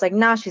me. I was like,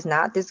 nah, she's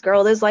not. This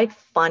girl is like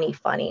funny.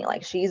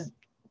 Like she's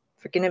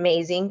freaking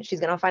amazing. She's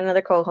going to find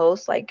another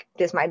co-host. Like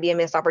this might be a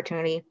missed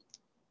opportunity.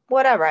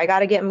 Whatever. I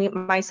got to get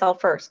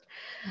myself first.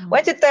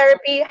 Went to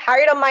therapy,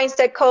 hired a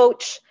mindset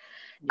coach.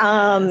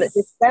 Yes.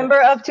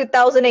 December of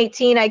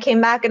 2018, I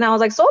came back and I was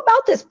like, so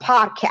about this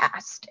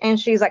podcast. And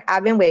she's like,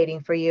 I've been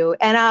waiting for you.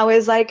 And I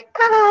was like,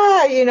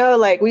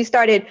 like we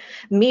started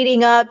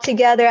meeting up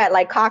together at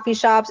like coffee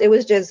shops. It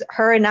was just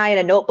her and I in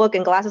a notebook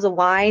and glasses of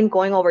wine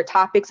going over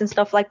topics and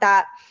stuff like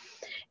that.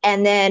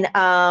 And then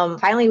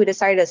finally we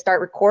decided to start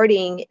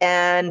recording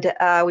and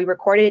we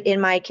recorded in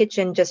my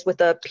kitchen just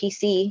with a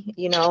PC,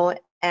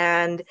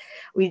 and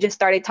we just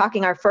started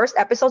talking. Our first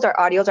episodes, our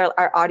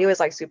audio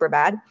is like super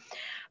bad.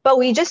 But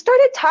we just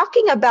started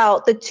talking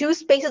about the two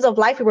spaces of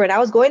life we were in. I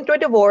was going through a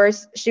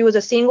divorce. She was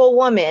a single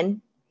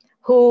woman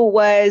who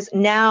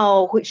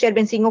she had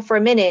been single for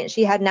a minute.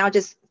 She had now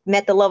just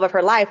met the love of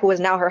her life, who was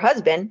now her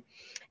husband.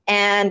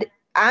 And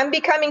I'm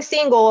becoming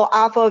single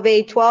off of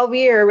a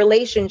 12-year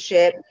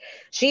relationship.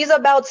 She's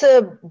about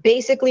to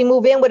basically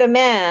move in with a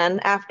man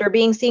after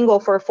being single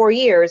for 4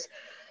 years.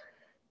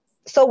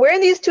 So we're in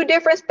these two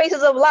different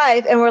spaces of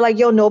life and we're like,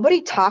 yo,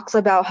 nobody talks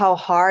about how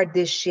hard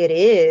this shit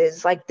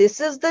is. Like,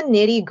 this is the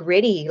nitty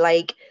gritty.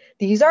 Like,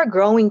 these are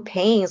growing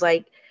pains.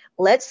 Like,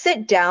 let's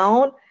sit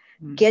down,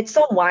 get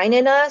some wine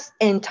in us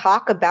and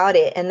talk about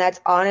it. And that's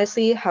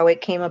honestly how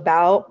it came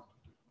about.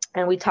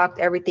 And we talked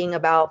everything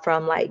about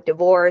from like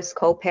divorce,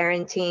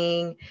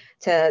 co-parenting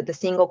to the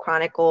single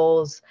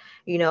chronicles,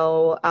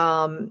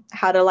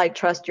 how to like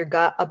trust your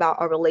gut about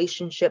a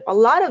relationship. A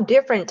lot of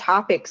different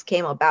topics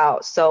came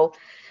about. So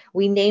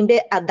we named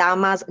it A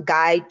Dama's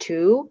Guide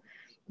to,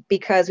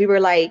 because we were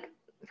like,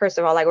 first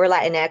of all, like we're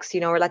Latinx,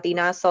 we're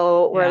Latina.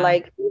 So we're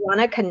like, we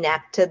want to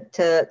connect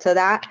to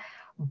that.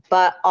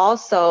 But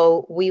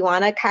also we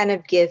want to kind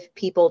of give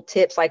people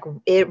tips, like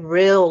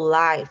real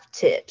life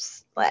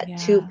tips that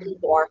two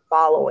people are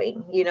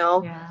following,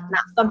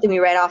 not something we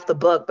read off the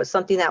book, but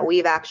something that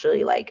we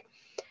actually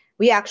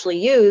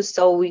use.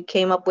 So we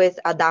came up with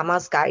A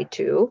Dama's Guide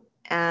to,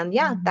 and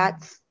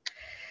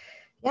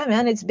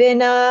man, it's been,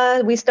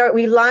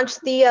 we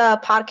launched the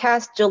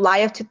podcast July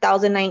of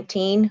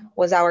 2019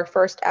 was our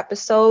first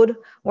episode.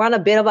 We're on a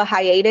bit of a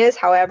hiatus.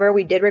 However,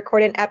 we did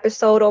record an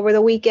episode over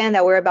the weekend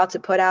that we're about to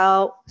put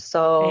out.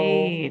 So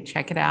hey,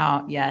 check it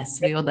out.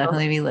 Yes, we will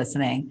definitely be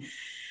listening.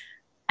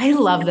 I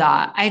love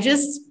that. I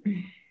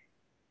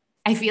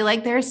feel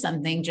like there's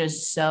something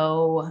just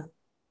so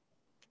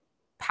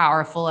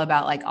powerful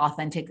about like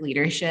authentic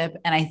leadership.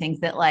 And I think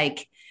that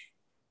like,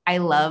 I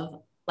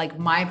love like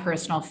my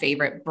personal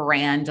favorite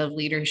brand of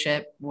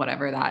leadership,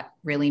 whatever that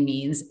really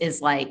means, is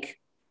like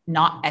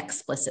not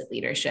explicit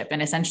leadership.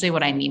 And essentially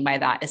what I mean by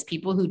that is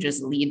people who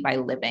just lead by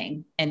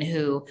living and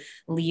who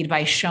lead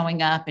by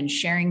showing up and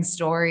sharing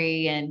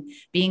story and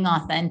being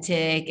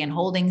authentic and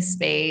holding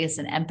space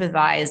and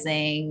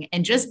empathizing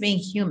and just being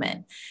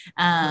human.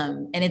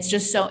 And it's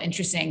just so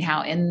interesting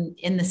how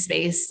in the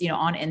space,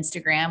 on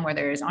Instagram where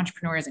there's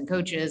entrepreneurs and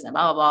coaches and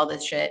blah, blah, blah, all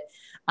this shit,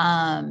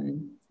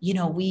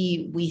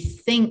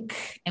 we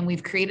think, and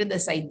we've created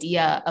this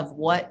idea of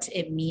what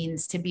it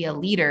means to be a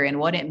leader and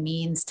what it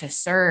means to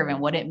serve and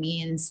what it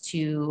means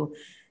to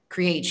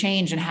create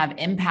change and have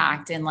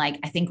impact. And like,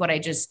 I think what I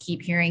just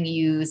keep hearing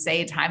you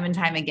say time and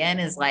time again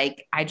is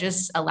like, I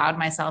just allowed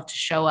myself to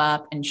show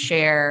up and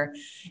share,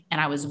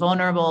 and I was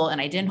vulnerable and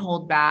I didn't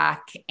hold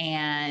back.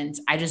 And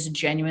I just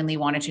genuinely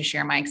wanted to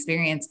share my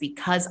experience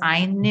because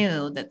I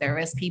knew that there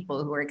was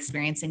people who were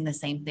experiencing the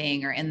same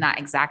thing or in that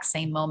exact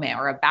same moment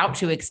or about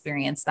to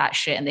experience that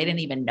shit, and they didn't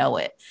even know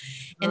it.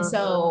 And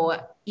so,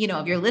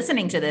 if you're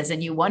listening to this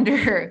and you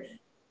wonder,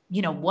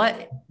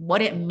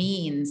 what it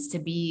means to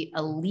be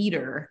a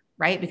leader,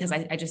 right? Because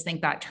I just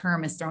think that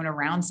term is thrown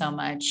around so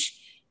much.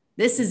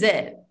 This is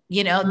it,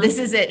 this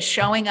is it,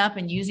 showing up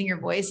and using your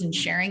voice and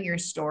sharing your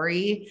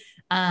story,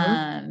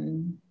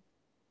 and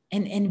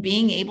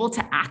being able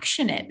to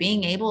action it,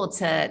 being able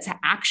to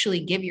actually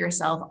give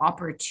yourself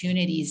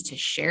opportunities to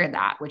share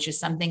that, which is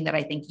something that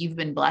I think you've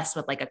been blessed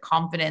with, like a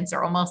confidence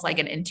or almost like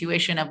an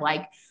intuition of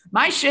like,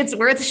 my shit's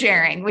worth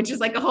sharing, which is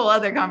like a whole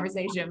other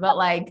conversation. But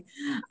like,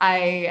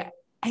 I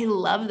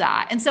love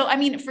that. And so, I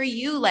mean, for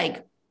you,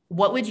 like,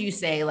 what would you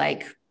say,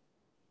 like,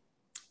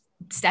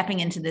 stepping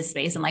into this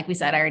space? And like we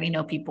said, I already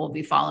know people will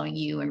be following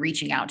you and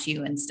reaching out to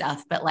you and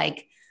stuff, but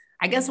like,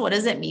 I guess, what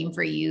does it mean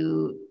for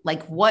you?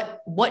 Like, what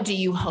do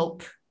you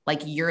hope,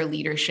 like your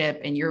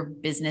leadership and your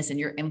business and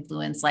your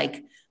influence,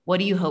 like, what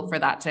do you hope for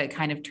that to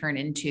kind of turn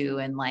into?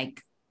 And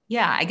like,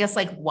 I guess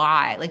like,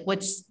 why, like,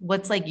 what's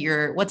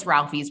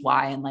Ralphie's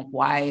why? And like,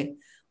 why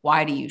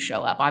do you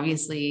show up?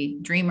 Obviously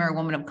dreamer,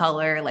 woman of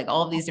color, like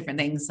all of these different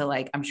things. So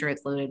like, I'm sure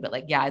it's loaded, but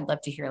like, I'd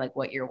love to hear like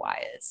what your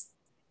why is.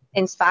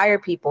 Inspire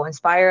people,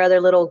 inspire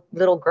other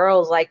little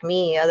girls like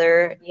me,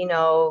 other,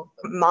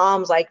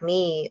 moms like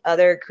me,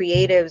 other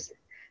creatives,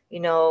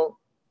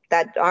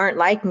 that aren't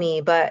like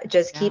me, but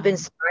just keep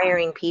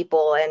inspiring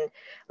people and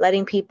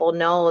letting people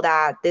know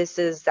that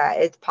that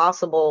it's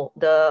possible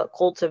to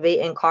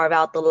cultivate and carve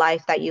out the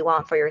life that you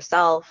want for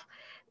yourself,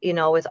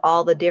 with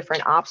all the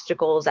different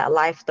obstacles that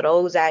life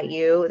throws at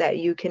you that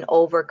you can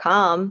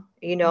overcome,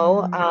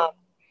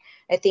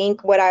 I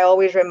think what I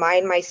always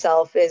remind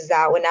myself is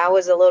that when I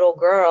was a little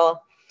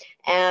girl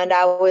and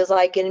I was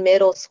like in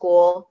middle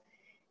school,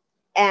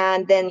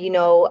 and then,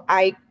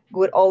 I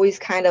would always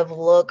kind of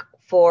look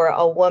for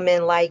a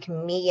woman like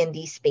me in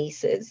these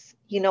spaces.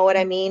 You know what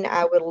I mean?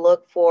 I would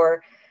look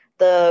for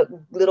the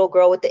little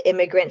girl with the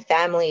immigrant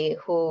family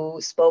who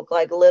spoke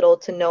like little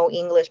to no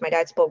English. My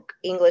dad spoke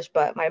English,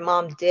 but my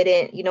mom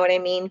didn't. You know what I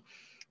mean?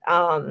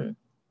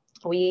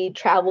 We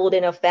traveled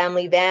in a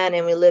family van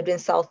and we lived in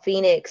South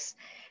Phoenix.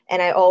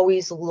 And I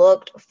always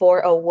looked for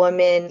a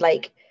woman,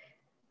 like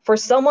for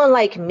someone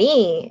like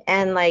me,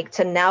 and like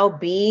to now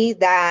be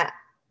that.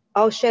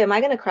 Oh shit, am I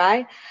gonna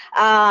cry?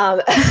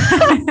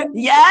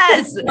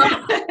 Yes.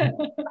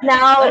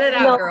 Now, let it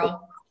out,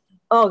 girl.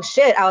 Oh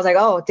shit. I was like,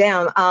 oh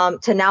damn.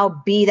 To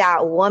now be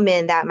that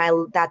woman that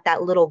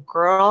that little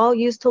girl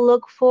used to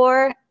look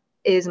for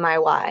is my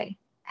why.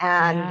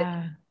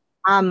 And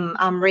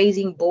I'm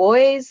raising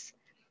boys,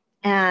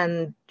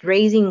 and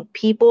raising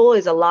people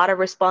is a lot of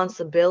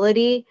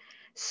responsibility.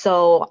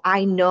 So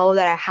I know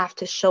that I have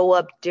to show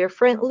up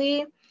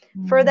differently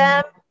for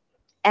them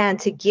and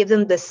to give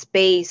them the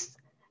space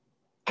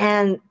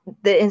and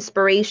the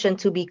inspiration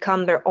to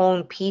become their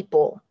own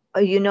people.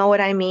 You know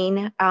what I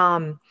mean?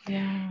 And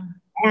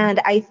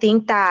I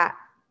think that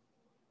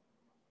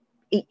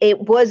it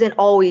wasn't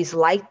always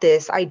like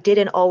this. I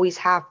didn't always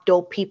have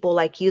dope people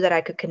like you that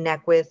I could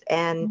connect with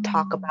and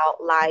talk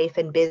about life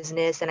and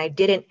business. And I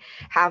didn't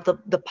have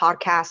the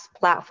podcast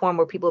platform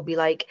where people be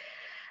like,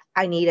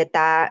 I needed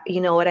that. You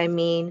know what I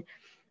mean?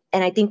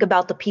 And I think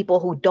about the people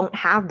who don't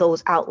have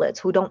those outlets,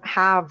 who don't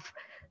have,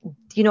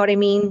 you know what I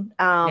mean?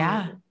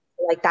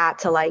 Like that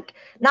to like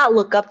not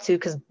look up to,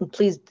 because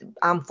please,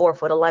 I'm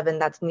 4'11".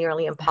 That's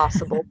nearly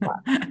impossible.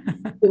 But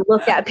to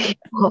look at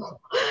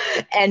people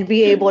and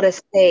be able to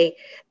say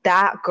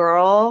that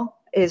girl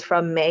is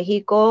from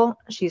Mexico.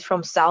 She's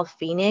from South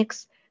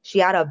Phoenix. She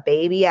had a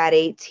baby at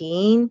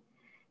 18.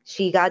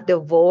 She got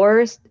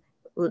divorced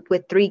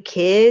with 3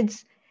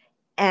 kids,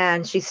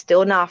 and she's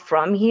still not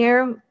from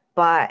here,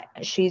 but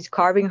she's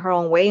carving her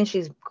own way, and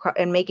she's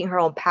making her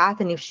own path.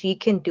 And if she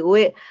can do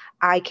it,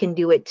 I can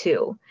do it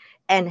too.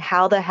 And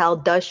how the hell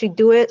does she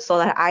do it so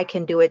that I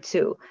can do it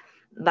too?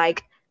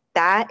 Like,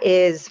 that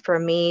is for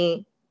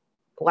me,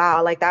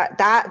 wow, like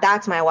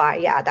that's my why.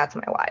 Yeah, that's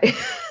my why.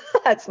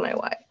 That's my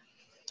why.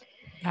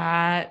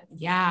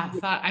 Yeah.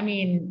 I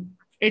mean,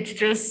 it's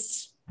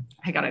just,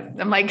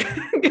 I'm like,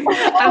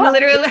 I'm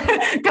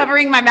literally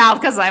covering my mouth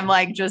because I'm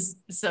like just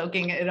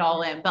soaking it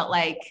all in. But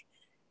like,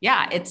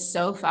 yeah, it's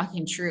so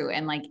fucking true.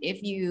 And like,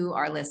 if you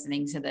are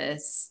listening to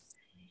this,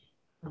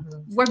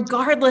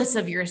 regardless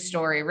of your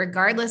story,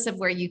 regardless of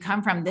where you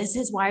come from, this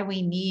is why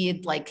we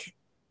need, like,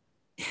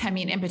 I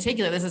mean, in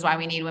particular, this is why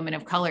we need women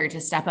of color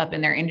to step up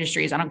in their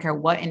industries. I don't care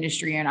what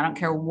industry you're in. I don't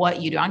care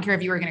what you do. I don't care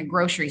if you work in a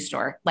grocery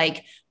store.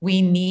 Like,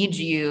 we need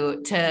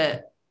you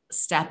to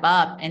step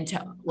up and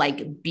to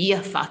like be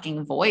a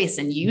fucking voice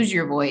and use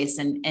your voice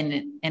and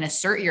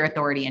assert your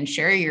authority and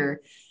share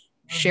your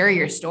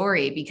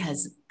story,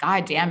 because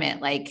God damn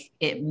it, like,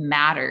 it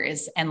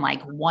matters. And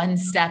like, one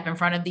step in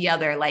front of the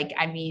other, like,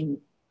 I mean,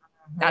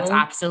 that's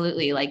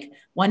absolutely, like,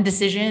 one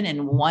decision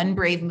and one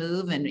brave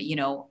move and, you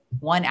know,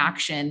 one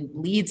action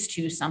leads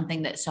to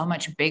something that's so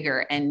much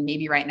bigger. And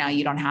maybe right now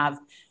you can't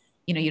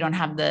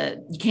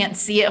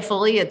see it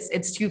fully.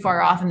 It's too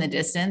far off in the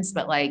distance,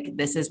 but like,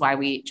 this is why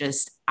we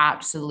just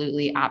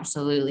absolutely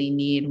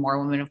need more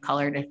women of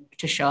color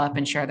to show up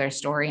and share their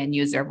story and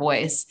use their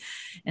voice.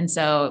 And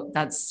so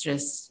that's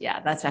just, yeah,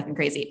 that's fucking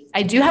crazy.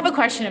 I do have a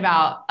question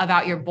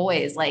about your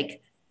boys.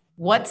 Like,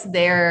 what's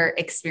their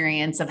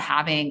experience of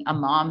having a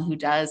mom who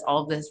does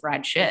all of this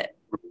rad shit?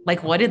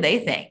 Like, what did they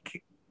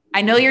think?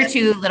 I know your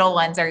 2 little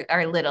ones are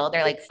little.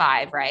 They're like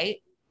 5,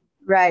 right?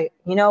 Right.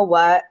 You know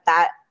what?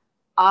 That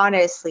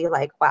honestly,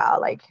 like, wow,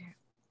 like,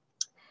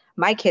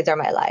 my kids are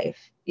my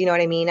life. You know what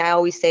I mean? I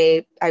always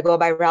say I go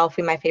by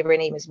Ralphie. My favorite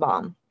name is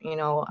Mom, you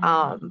know?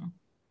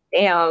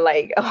 Damn,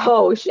 like,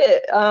 oh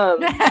shit.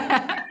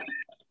 I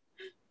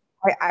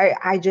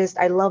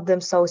love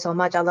them so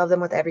much. I love them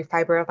with every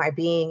fiber of my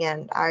being.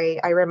 And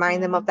I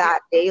remind them of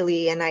that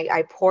daily. And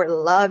I pour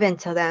love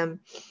into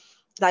them.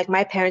 Like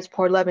my parents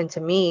poured love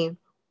into me.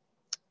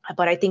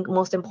 But I think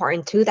most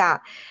important to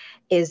that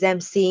is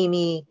them seeing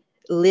me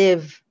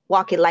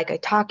walk it like I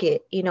talk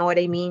it. You know what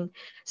I mean?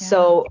 Yeah.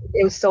 So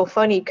it was so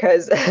funny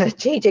because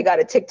JJ got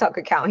a TikTok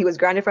account. He was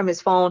grounded from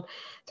his phone,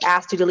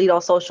 asked to delete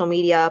all social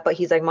media, but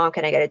he's like, Mom,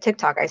 can I get a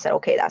TikTok? I said,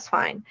 okay, that's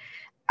fine.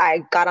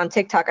 I got on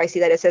TikTok. I see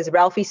that it says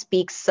Ralphie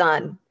Speaks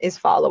Son is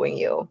following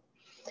you.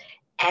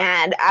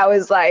 And I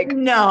was like,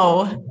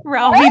 no,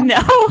 Ralphie,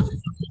 no.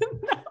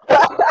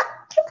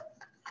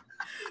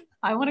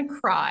 I want to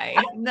cry.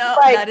 No,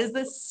 like, that is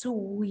the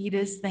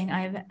sweetest thing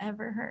I've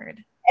ever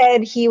heard.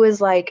 And he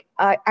was like,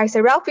 I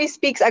said, Ralphie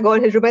Speaks. I go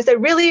in his room. I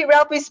said, really?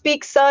 Ralphie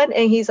Speaks Son?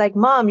 And he's like,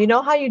 Mom, you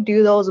know how you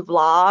do those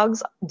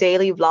vlogs,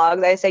 daily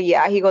vlogs? I said,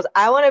 yeah. He goes,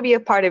 I want to be a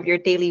part of your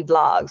daily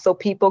vlog so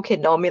people can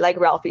know me like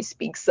Ralphie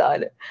Speaks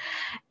Son.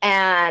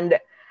 And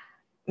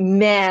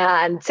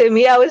man, to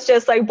me, I was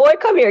just like, boy,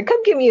 come here.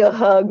 Come give me a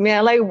hug,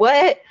 man. Like,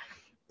 what?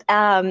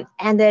 And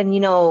then, you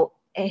know,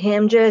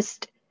 him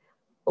just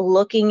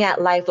looking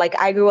at life.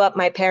 Like, I grew up,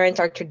 my parents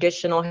are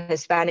traditional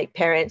Hispanic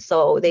parents.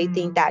 So they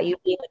think that you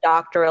being a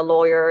doctor, a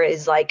lawyer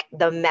is like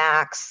the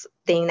max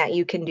thing that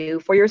you can do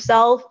for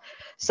yourself.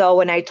 So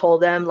when I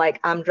told them like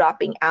I'm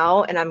dropping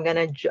out and I'm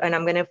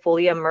gonna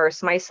fully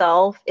immerse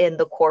myself in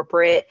the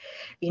corporate,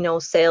 you know,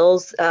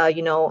 sales,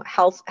 you know,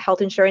 health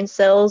insurance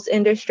sales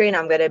industry, and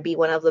I'm gonna be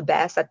one of the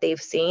best that they've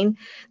seen,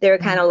 they were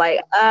kind of like,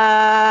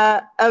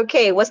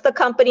 okay, what's the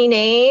company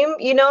name?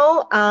 You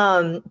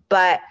know,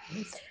 but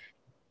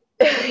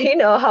you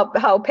know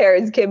how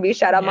parents can be.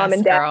 Shout out, Mom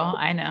and Dad. Girl,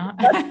 I know.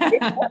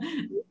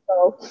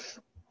 So,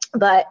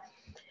 but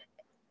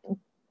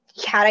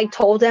had I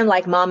told them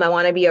like, Mom, I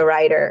want to be a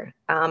writer,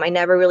 I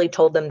never really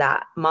told them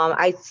that. Mom,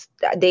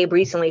 they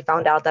recently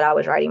found out that I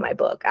was writing my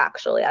book.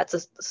 Actually, that's a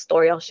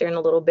story I'll share in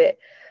a little bit.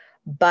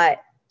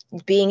 But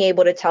being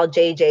able to tell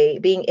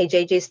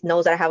JJ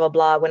knows that I have a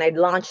blog. When I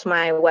launched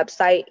my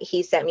website,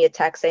 he sent me a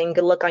text saying,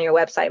 good luck on your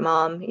website,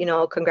 Mom. You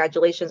know,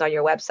 congratulations on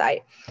your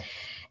website.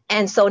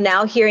 And so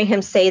now hearing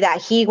him say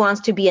that he wants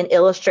to be an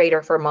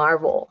illustrator for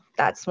Marvel,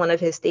 that's one of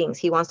his things.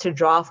 He wants to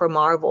draw for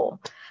Marvel.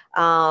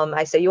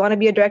 I said, you want to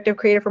be a director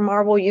creator for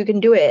Marvel? You can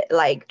do it.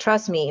 Like,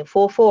 trust me,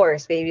 full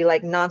force, baby,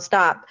 like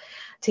nonstop.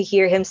 to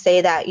hear him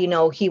say that, you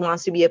know, he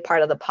wants to be a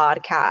part of the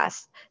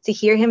podcast, to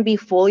hear him be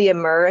fully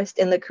immersed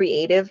in the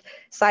creative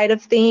side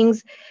of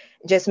things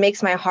just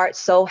makes my heart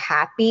so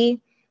happy.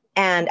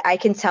 And I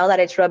can tell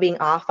that it's rubbing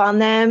off on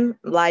them,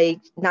 like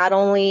not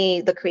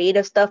only the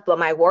creative stuff, but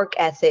my work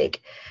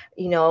ethic.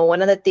 You know,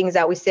 one of the things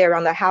that we say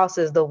around the house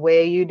is the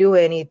way you do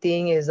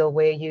anything is the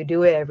way you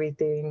do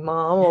everything.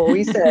 Mom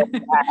always said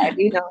that,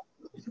 you know.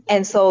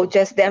 And so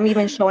just them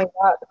even showing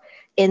up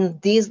in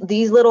these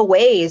little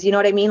ways, you know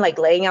what I mean? Like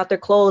laying out their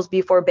clothes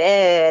before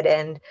bed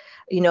and,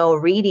 you know,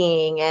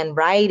 reading and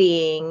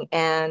writing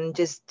and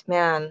just,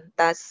 man,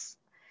 that's,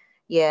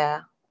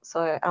 yeah. So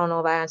I don't know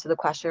if I answered the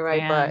question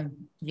right, but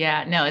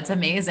yeah, no, it's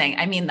amazing.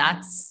 I mean,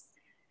 that's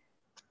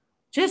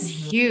just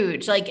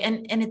huge. Like,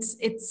 and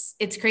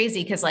it's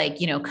crazy. Cause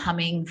like, you know,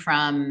 coming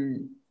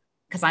from,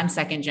 cause I'm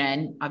second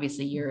gen,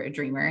 obviously you're a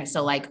dreamer.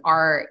 So like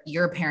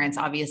your parents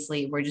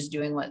obviously were just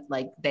doing what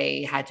like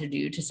they had to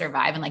do to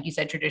survive. And like you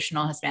said,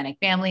 traditional Hispanic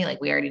family, like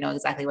we already know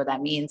exactly what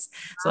that means.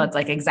 So that's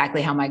like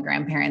exactly how my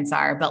grandparents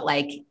are. But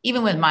like,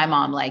 even with my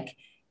mom, like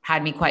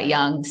had me quite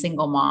young,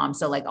 single mom.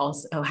 So like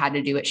also had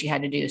to do what she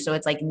had to do. So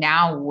it's like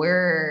now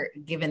we're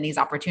given these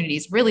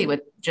opportunities really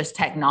with just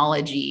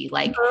technology,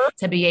 like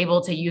to be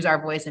able to use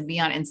our voice and be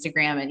on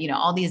Instagram and, you know,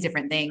 all these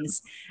different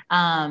things,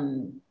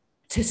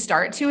 to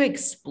start to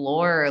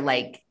explore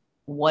like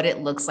what it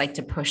looks like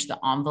to push the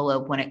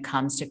envelope when it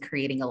comes to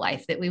creating a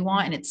life that we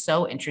want. And it's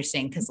so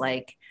interesting because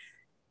like,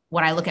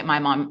 when I look at my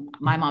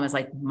mom is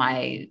like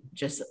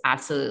just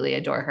absolutely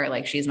adore her.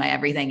 Like she's my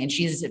everything. And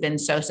she's been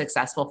so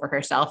successful for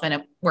herself and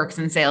it works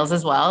in sales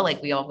as well.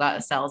 Like we all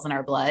got sales in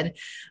our blood.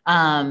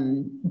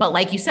 But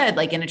like you said,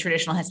 like in a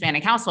traditional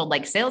Hispanic household,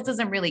 like sales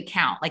doesn't really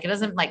count. Like it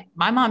doesn't like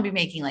my mom be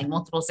making like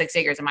multiple six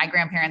figures and my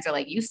grandparents are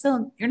like,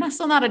 still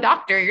not a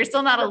doctor. You're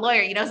still not a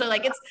lawyer, you know? So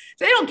like, so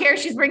they don't care if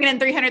she's bringing in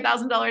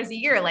 $300,000 a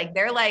year. Like,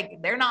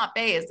 they're not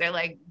phased. They're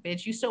like,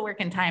 bitch, you still work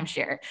in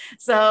timeshare.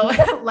 So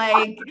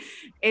like,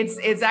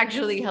 it's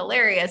actually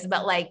hilarious,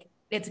 but like,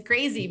 it's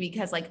crazy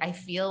because like, I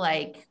feel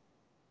like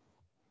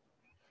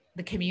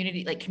the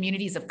community, like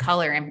communities of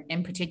color and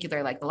in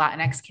particular, like the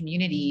Latinx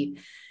community,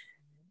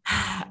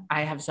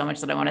 I have so much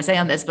that I want to say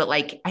on this, but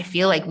like, I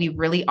feel like we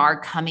really are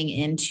coming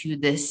into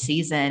this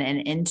season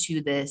and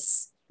into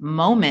this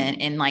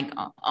moment in like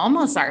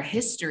almost our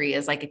history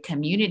as like a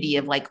community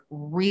of like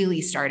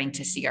really starting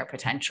to see our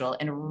potential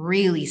and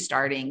really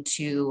starting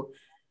to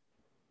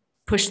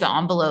push the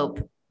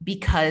envelope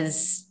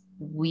because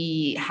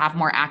we have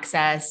more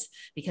access,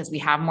 because we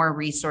have more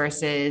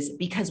resources,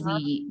 because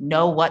we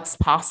know what's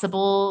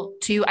possible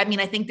to, I mean,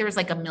 I think there's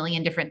like a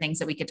million different things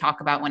that we could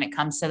talk about when it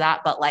comes to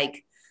that, but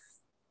like,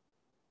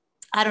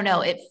 I don't know,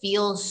 it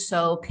feels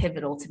so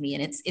pivotal to me.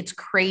 And it's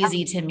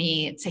crazy to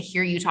me to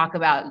hear you talk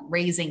about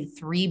raising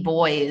 3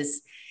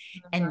 boys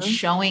and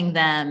showing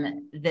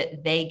them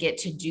that they get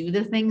to do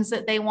the things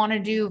that they want to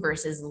do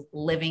versus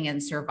living in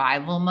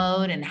survival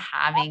mode and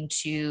having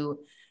to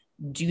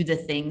do the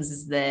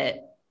things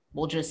that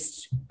will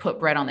just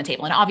put bread on the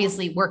table. And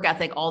obviously work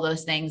ethic, all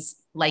those things,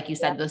 like you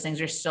said, those things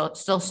are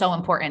still so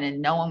important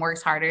and no one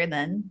works harder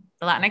than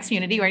the Latinx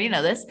community. You already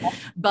know this,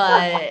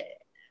 but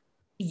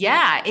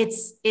yeah,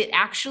 it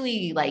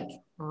actually like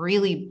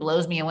really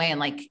blows me away and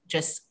like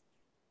just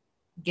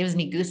gives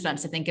me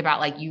goosebumps to think about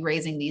like you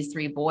raising these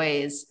 3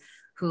 boys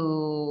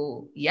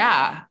who,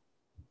 yeah,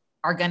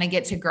 are going to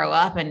get to grow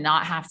up and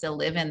not have to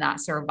live in that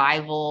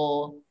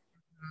survival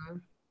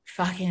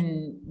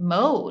fucking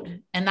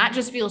mode. And that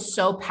just feels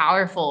so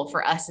powerful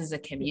for us as a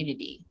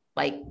community.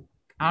 Like,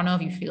 I don't know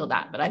if you feel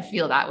that, but I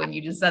feel that when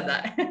you just said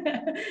that.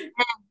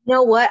 You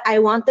know what? I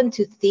want them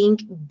to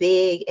think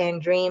big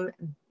and dream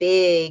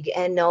big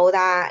and know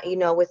that, you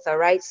know, with the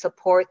right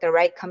support, the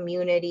right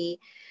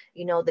community,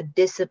 you know, the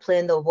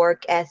discipline, the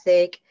work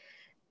ethic,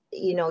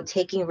 you know,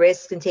 taking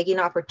risks and taking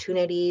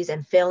opportunities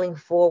and failing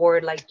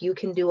forward, like you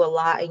can do a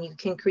lot and you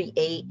can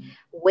create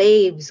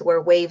waves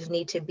where waves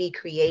need to be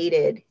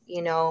created,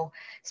 you know,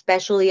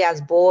 especially as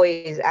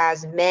boys,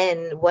 as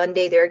men. One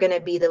day they're going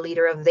to be the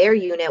leader of their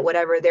unit,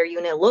 whatever their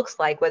unit looks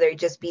like, whether it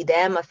just be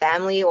them, a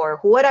family, or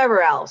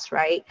whatever else,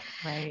 right?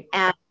 Right.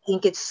 And I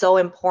think it's so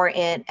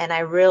important. And I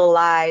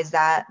realize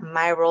that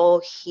my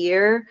role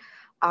here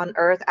on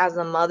earth as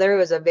a mother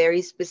was a very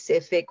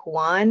specific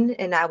one,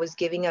 and I was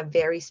giving a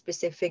very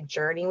specific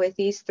journey with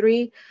these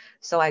 3,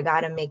 so I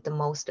got to make the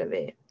most of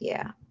it.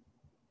 Yeah.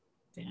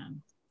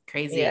 Damn,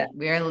 crazy.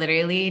 We are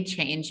literally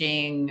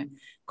changing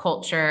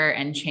culture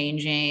and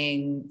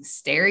changing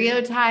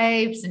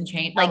stereotypes and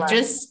like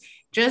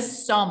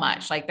just so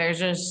much. Like there's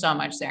just so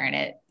much there,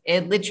 and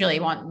it literally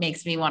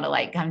makes me want to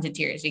like come to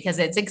tears because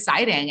it's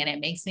exciting and it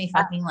makes me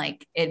fucking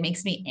like, it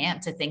makes me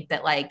amped to think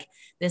that like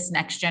this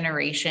next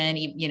generation,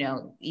 you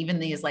know, even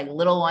these like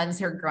little ones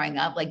who are growing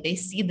up, like they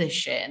see this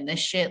shit and this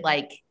shit,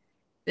 like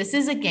this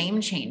is a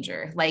game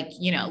changer. Like,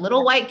 you know,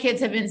 little white kids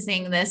have been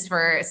seeing this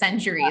for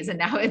centuries. And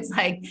now it's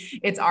like,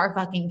 it's our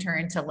fucking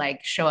turn to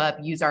like show up,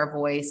 use our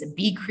voice,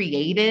 be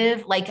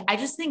creative. Like, I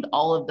just think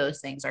all of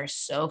those things are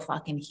so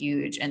fucking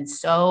huge and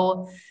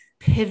so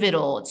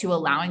pivotal to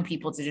allowing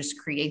people to just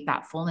create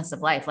that fullness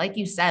of life. Like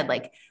you said,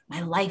 like my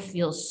life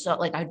feels so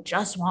like, I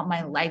just want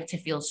my life to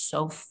feel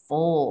so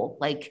full,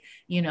 like,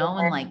 you know,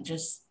 and like,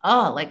 just,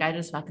 oh, like, I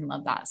just fucking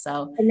love that.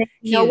 So and then,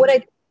 you know what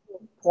huge.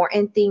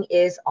 important thing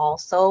is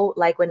also,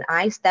 like when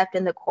I stepped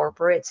in the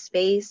corporate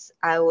space,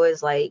 I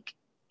was like,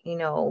 you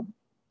know,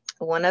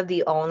 one of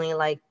the only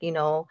like, you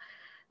know,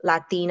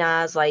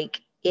 Latinas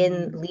like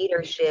in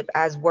leadership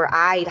as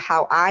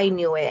how I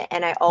knew it.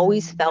 And I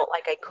always felt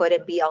like I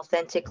couldn't be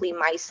authentically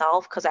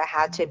myself because I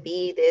had to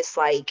be this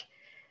like,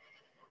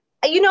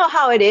 you know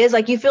how it is,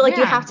 like you feel like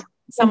you have Yeah. to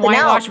be Some something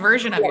else, whitewashed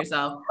version of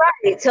yourself.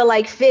 right, to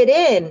like fit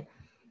in.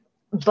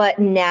 But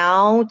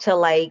now to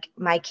like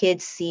my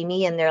kids see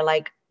me and they're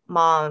like,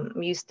 Mom,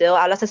 you still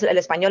hablas el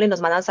español y nos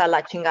mandas a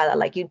la chingada.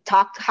 Like you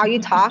talk how you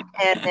talk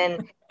and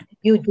then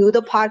you do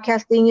the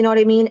podcast thing, you know what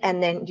I mean?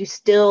 And then you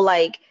still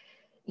like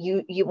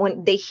you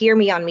when they hear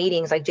me on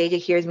meetings, like JJ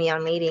hears me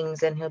on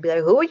meetings and he'll be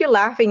like, who are you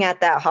laughing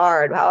at that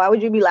hard? Why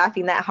would you be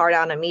laughing that hard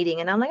on a meeting?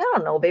 And I'm like, I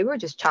don't know, baby, we're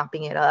just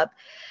chopping it up.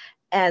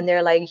 And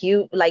they're like,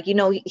 you like, you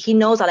know, he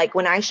knows that like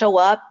when I show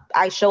up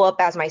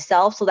as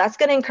myself. So that's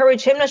going to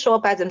encourage him to show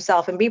up as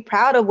himself and be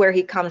proud of where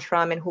he comes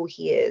from and who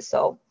he is.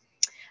 So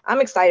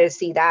I'm excited to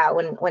see that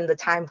when the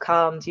time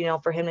comes, you know,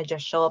 for him to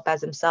just show up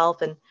as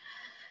himself. And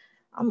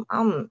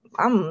I'm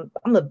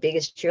the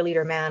biggest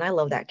cheerleader, man. I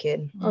love that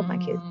kid. I love my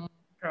kid.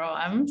 Girl,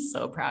 I'm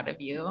so proud of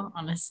you.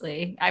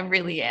 Honestly, I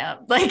really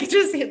am. Like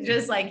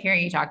just like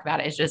hearing you talk about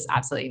it is just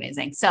absolutely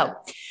amazing. So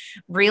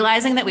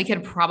realizing that we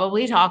could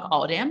probably talk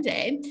all damn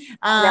day.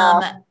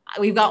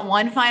 We've got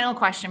one final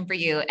question for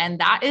you. And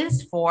that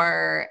is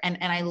and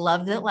I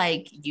love that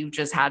like you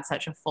just had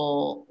such a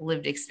full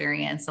lived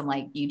experience and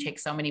like you tick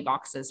so many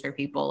boxes for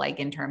people, like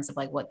in terms of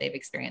like what they've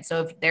experienced.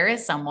 So if there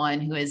is someone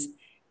who is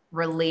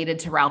related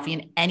to Ralphie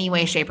in any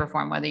way, shape, or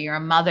form, whether you're a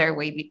mother,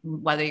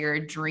 whether you're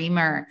a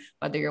dreamer,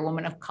 whether you're a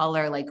woman of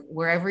color, like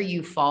wherever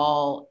you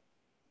fall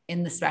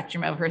in the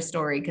spectrum of her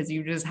story, because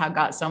you just have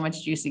got so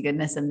much juicy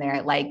goodness in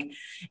there, like,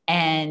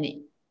 and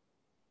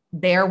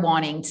they're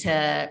wanting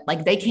to,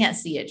 like, they can't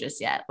see it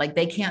just yet. Like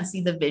they can't see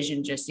the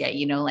vision just yet,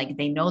 you know, like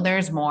they know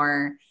there's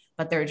more,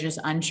 but they're just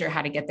unsure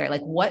how to get there.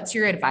 Like, what's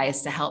your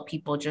advice to help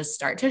people just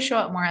start to show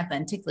up more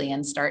authentically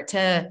and start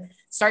to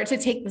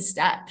take the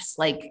steps?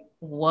 Like,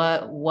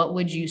 what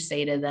would you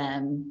say to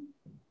them,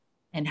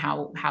 and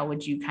how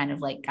would you kind of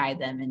like guide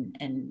them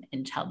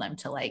and tell them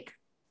to like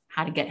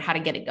how to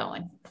get it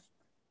going?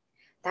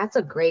 That's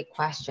a great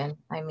question.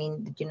 I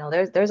mean, you know,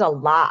 there's a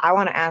lot I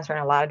want to answer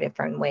in a lot of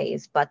different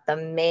ways, but the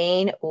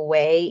main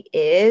way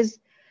is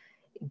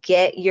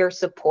get your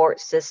support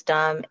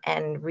system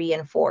and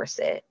reinforce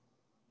it.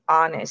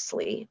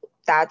 Honestly,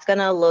 that's going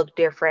to look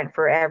different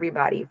for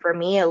everybody. For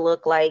me, it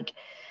looked like,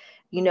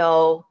 you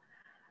know,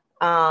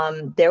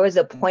 there was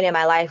a point in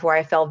my life where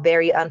I felt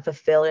very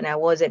unfulfilled and I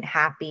wasn't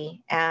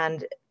happy.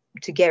 And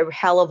to get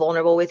hella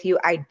vulnerable with you,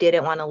 I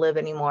didn't want to live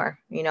anymore.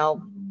 You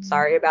know,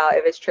 sorry about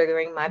if it's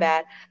triggering, my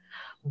bad.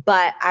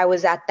 But I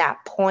was at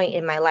that point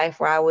in my life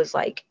where I was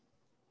like,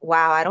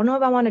 wow, I don't know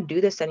if I want to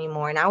do this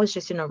anymore. And I was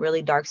just in a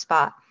really dark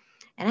spot.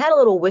 And I had a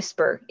little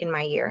whisper in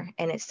my ear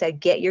and it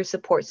said, get your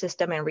support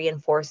system and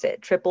reinforce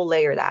it. Triple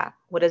layer that.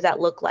 What does that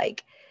look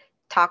like?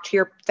 Talk to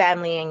your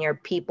family and your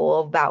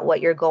people about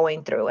what you're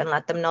going through and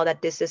let them know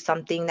that this is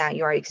something that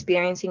you're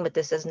experiencing, but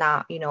this is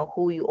not, you know,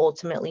 who you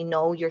ultimately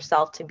know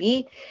yourself to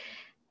be.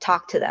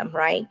 Talk to them,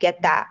 right?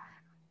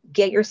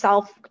 Get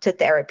yourself to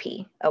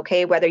therapy.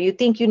 Okay. Whether you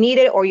think you need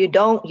it or you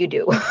don't, you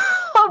do.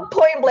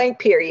 Point blank,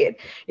 period.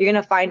 You're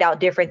going to find out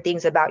different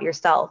things about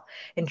yourself.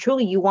 And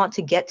truly, you want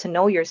to get to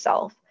know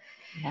yourself.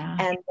 Yeah.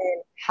 And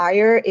then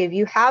hire, if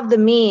you have the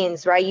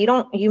means, right?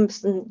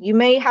 You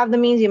may have the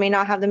means, you may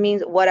not have the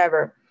means,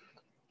 whatever.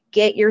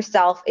 Get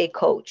yourself a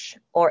coach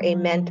or a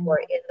mentor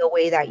in the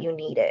way that you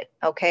need it.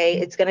 Okay.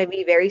 It's going to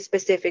be very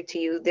specific to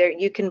you. There,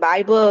 you can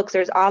buy books,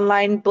 there's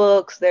online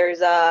books,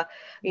 there's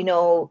you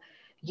know,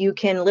 you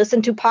can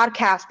listen to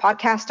podcasts.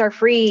 Podcasts are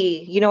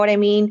free. You know what I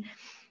mean?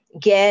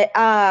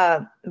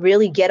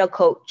 Really get a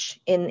coach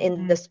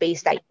in the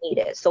space that you need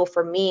it. So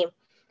for me,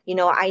 you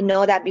know, I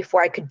know that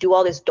before I could do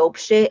all this dope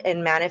shit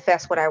and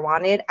manifest what I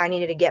wanted, I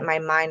needed to get my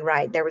mind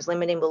right. There was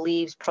limiting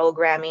beliefs,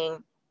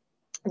 programming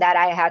that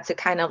I had to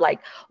kind of like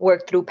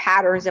work through,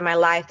 patterns in my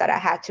life that I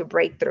had to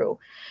break through.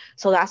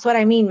 So that's what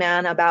I mean,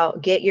 man,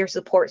 about get your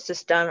support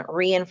system,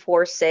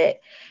 reinforce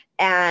it.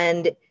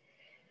 And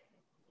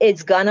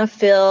it's gonna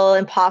feel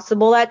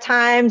impossible at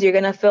times. You're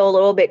gonna feel a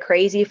little bit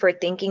crazy for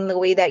thinking the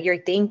way that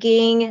you're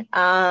thinking.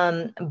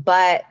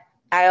 But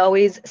I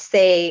always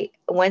say,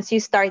 once you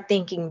start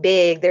thinking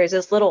big, there's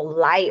this little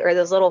light or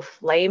this little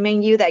flame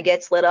in you that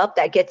gets lit up,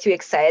 that gets you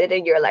excited,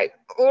 and you're like,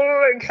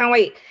 oh, I can't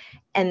wait.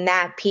 And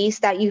that peace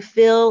that you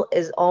feel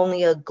is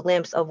only a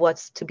glimpse of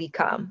what's to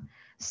become.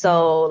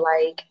 So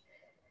like,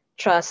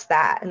 trust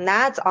that. And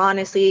that's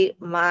honestly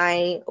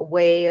my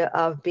way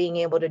of being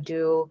able to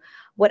do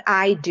what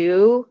I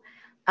do.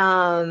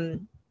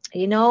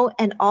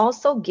 and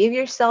also give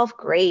yourself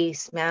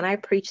grace, man. I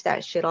preach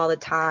that shit all the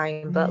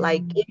time, but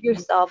like give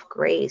yourself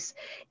grace.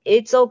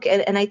 It's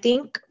okay. And I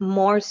think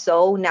more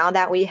so now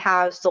that we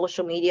have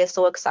social media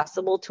so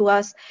accessible to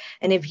us,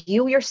 and if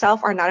you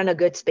yourself are not in a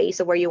good space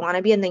of where you want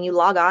to be, and then you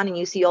log on and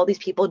you see all these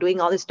people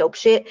doing all this dope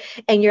shit,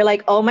 and you're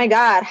like, oh my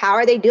God, how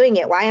are they doing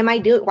it? Why am I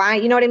doing, why,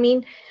 you know what I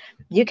mean?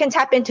 You can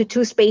tap into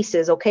two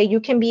spaces, okay?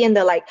 You can be in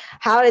the like,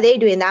 how are they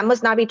doing? That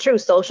must not be true.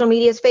 Social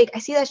media is fake. I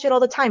see that shit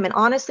all the time. And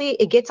honestly,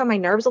 it gets on my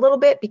nerves a little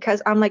bit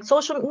because I'm like,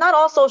 not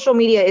all social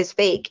media is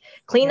fake.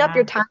 Clean up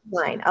your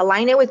timeline,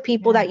 align it with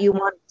people that you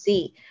want to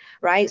see,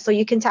 right? So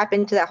you can tap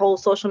into that whole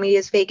social media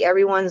is fake.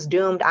 Everyone's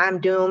doomed.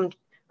 I'm doomed,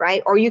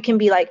 right? Or you can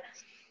be like,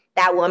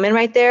 that woman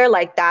right there,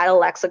 like that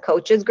Alexa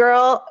Coaches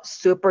girl,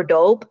 super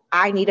dope.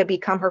 I need to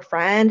become her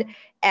friend.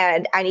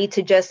 And I need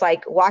to just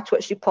like watch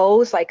what she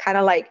posts, like kind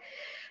of like,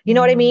 you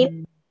know what I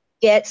mean?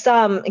 Get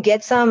something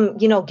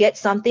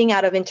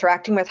out of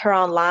interacting with her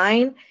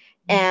online.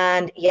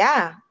 And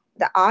yeah,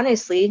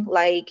 honestly,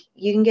 like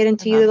you can get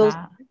into either those.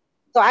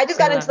 So I just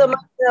got into the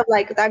mindset of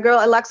like, that girl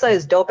Alexa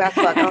is dope as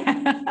fuck.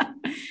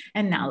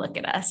 And now look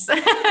at us.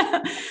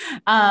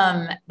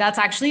 That's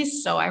actually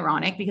so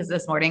ironic because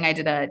this morning I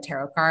did a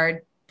tarot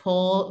card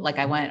pull. Like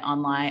I went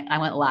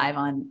live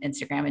on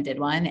Instagram and did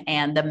one.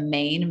 And the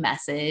main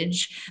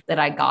message that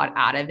I got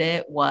out of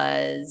it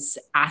was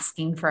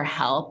asking for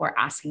help or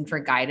asking for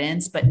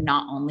guidance, but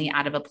not only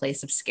out of a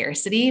place of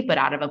scarcity, but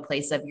out of a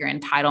place of your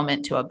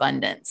entitlement to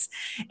abundance.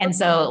 And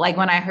so like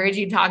when I heard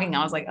you talking,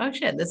 I was like, oh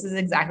shit, this is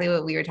exactly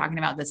what we were talking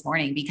about this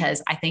morning,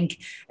 because I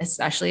think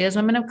especially as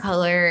women of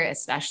color,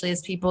 especially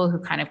as people who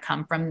kind of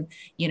come from,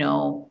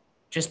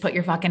 just put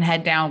your fucking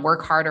head down,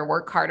 work harder,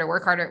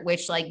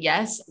 which like,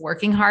 yes,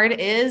 working hard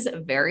is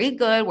very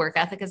good. Work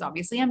ethic is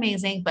obviously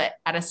amazing, but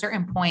at a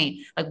certain point,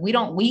 like we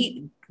don't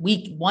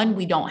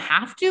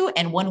have to,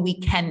 and one,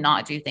 we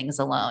cannot do things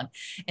alone.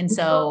 And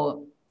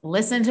so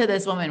listen to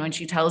this woman when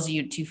she tells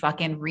you to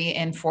fucking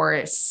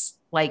reinforce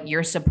like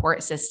your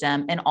support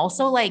system, and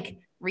also like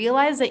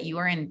realize that you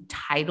are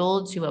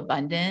entitled to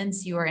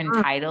abundance. You are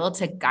entitled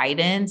to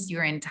guidance. You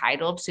are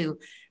entitled to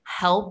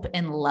help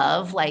and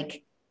love.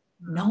 Like,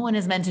 no one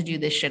is meant to do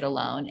this shit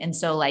alone. And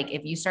so like,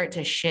 if you start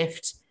to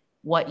shift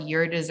what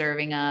you're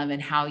deserving of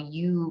and how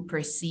you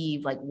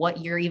perceive like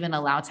what you're even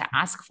allowed to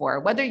ask for,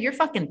 whether you're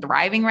fucking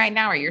thriving right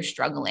now or you're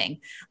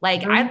struggling.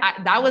 Like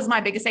that was my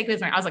biggest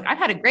takeaway. I was like, I've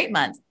had a great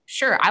month.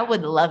 Sure. I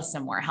would love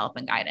some more help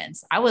and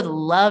guidance. I would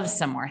love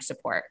some more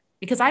support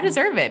because I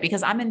deserve it,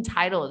 because I'm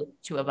entitled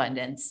to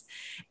abundance,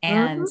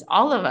 and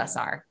all of us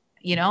are.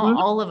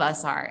 All of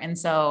us are. And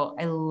so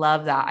I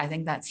love that. I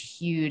think that's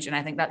huge. And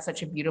I think that's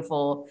such a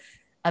beautiful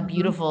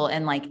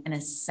and like an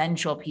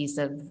essential piece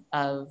of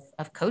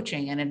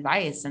coaching and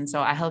advice. And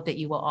so I hope that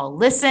you will all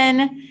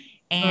listen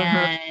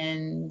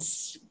and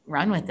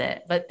run with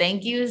it. But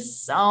thank you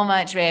so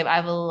much, babe.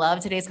 I've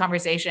loved today's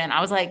conversation.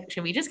 I was like,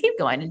 should we just keep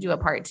going and do a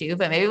part 2?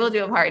 But maybe we'll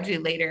do a part 2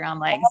 later on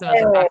like some of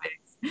the topics.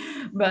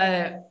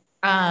 But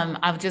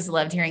I've just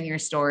loved hearing your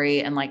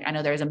story. And like, I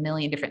know there's a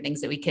million different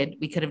things that we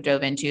could have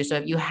dove into. So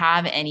if you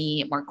have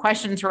any more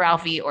questions for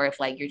Ralphie, or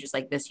if like, you're just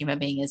like, this human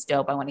being is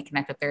dope, I want to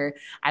connect with her,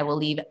 I will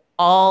leave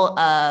all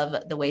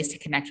of the ways to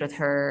connect with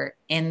her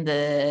in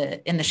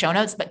the show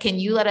notes. But can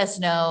you let us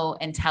know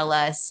and tell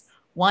us,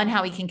 one,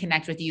 how we can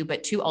connect with you,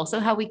 but two,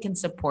 also how we can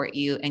support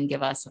you and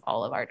give us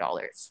all of our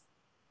dollars?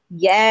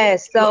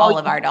 Yes. So all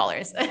of our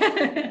dollars.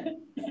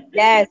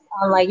 Yes.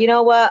 I'm like, you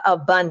know what?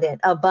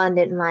 Abundant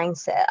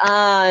mindset.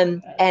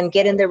 And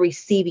get in the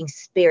receiving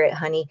spirit,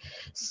 honey.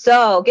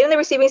 So get in the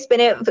receiving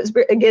spirit,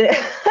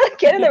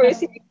 get in the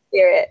receiving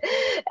spirit,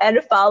 and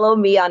follow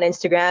me on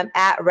Instagram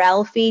at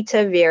Ralphie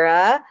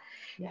Tavera.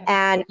 Yes.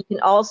 And you can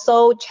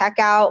also check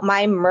out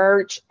my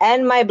merch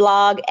and my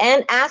blog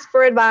and ask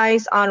for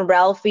advice on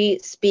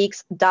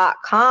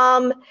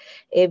ralphiespeaks.com.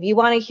 If you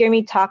want to hear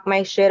me talk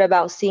my shit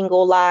about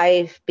single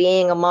life,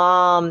 being a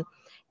mom,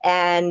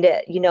 and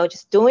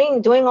just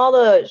going through all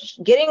the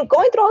shit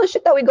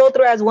that we go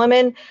through as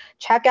women,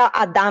 check out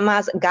A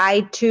Dama's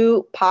Guide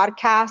to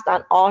podcast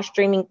on all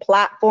streaming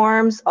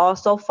platforms.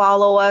 Also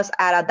follow us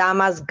at A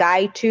Dama's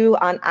Guide to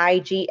on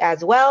IG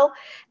as well,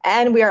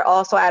 and we are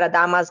also at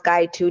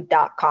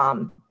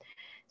adamasguide2.com.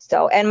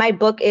 So, and my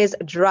book is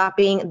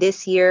dropping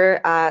this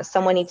year.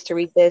 Someone needs to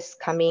read this,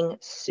 coming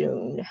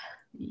soon.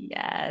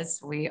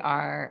 Yes, we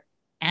are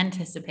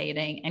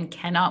anticipating and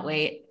cannot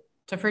wait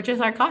to purchase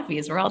our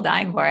coffees. We're all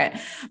dying for it.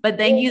 But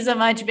thank you so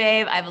much,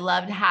 babe. I've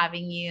loved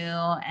having you.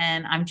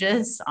 And I'm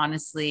just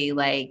honestly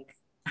like,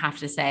 have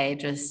to say,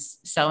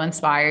 just so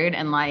inspired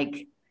and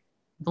like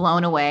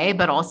blown away,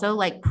 but also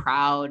like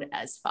proud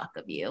as fuck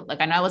of you.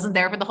 Like, I know I wasn't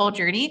there for the whole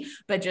journey,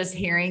 but just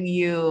hearing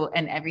you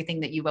and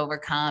everything that you've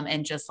overcome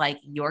and just like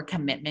your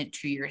commitment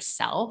to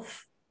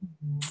yourself.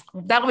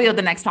 That'll be what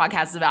the next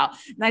podcast is about.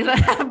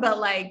 But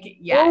like,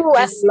 yeah, ooh,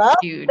 just I love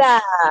huge.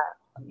 That.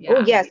 Yeah.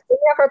 Oh, yes.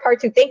 For part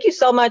 2. Thank you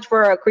so much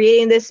for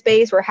creating this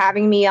space, for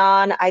having me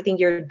on. I think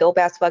you're dope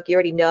as fuck. You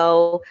already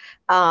know.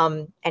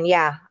 And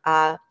yeah,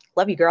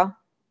 love you, girl.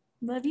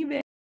 Love you,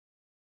 babe.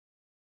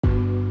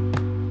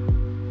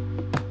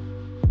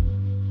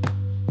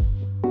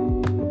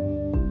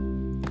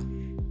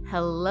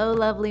 Hello,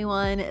 lovely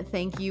one.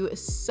 Thank you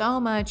so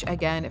much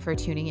again for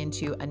tuning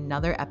into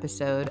another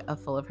episode of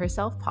Full of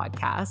Herself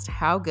podcast.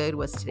 How good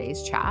was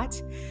today's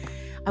chat?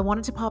 I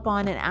wanted to pop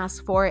on and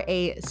ask for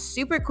a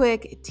super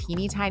quick,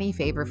 teeny tiny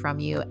favor from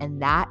you,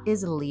 and that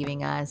is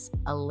leaving us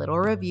a little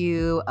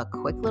review, a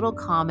quick little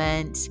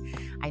comment.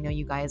 I know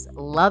you guys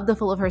love the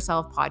Full of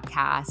Herself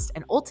podcast,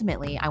 and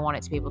ultimately, I want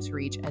it to be able to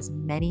reach as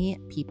many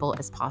people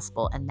as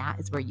possible, and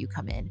that is where you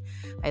come in.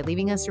 By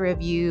leaving us a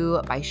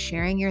review, by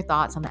sharing your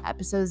thoughts on the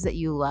episodes that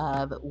you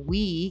love,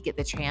 we get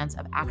the chance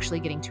of actually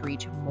getting to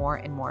reach more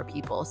and more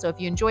people. So if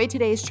you enjoyed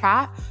today's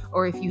chat,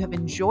 or if you have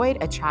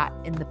enjoyed a chat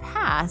in the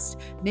past,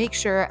 make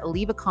sure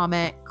leave a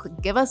comment,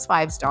 give us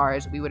 5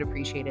 stars. We would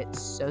appreciate it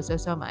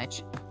so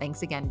much.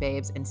 Thanks again,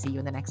 babes, and see you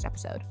in the next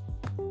episode.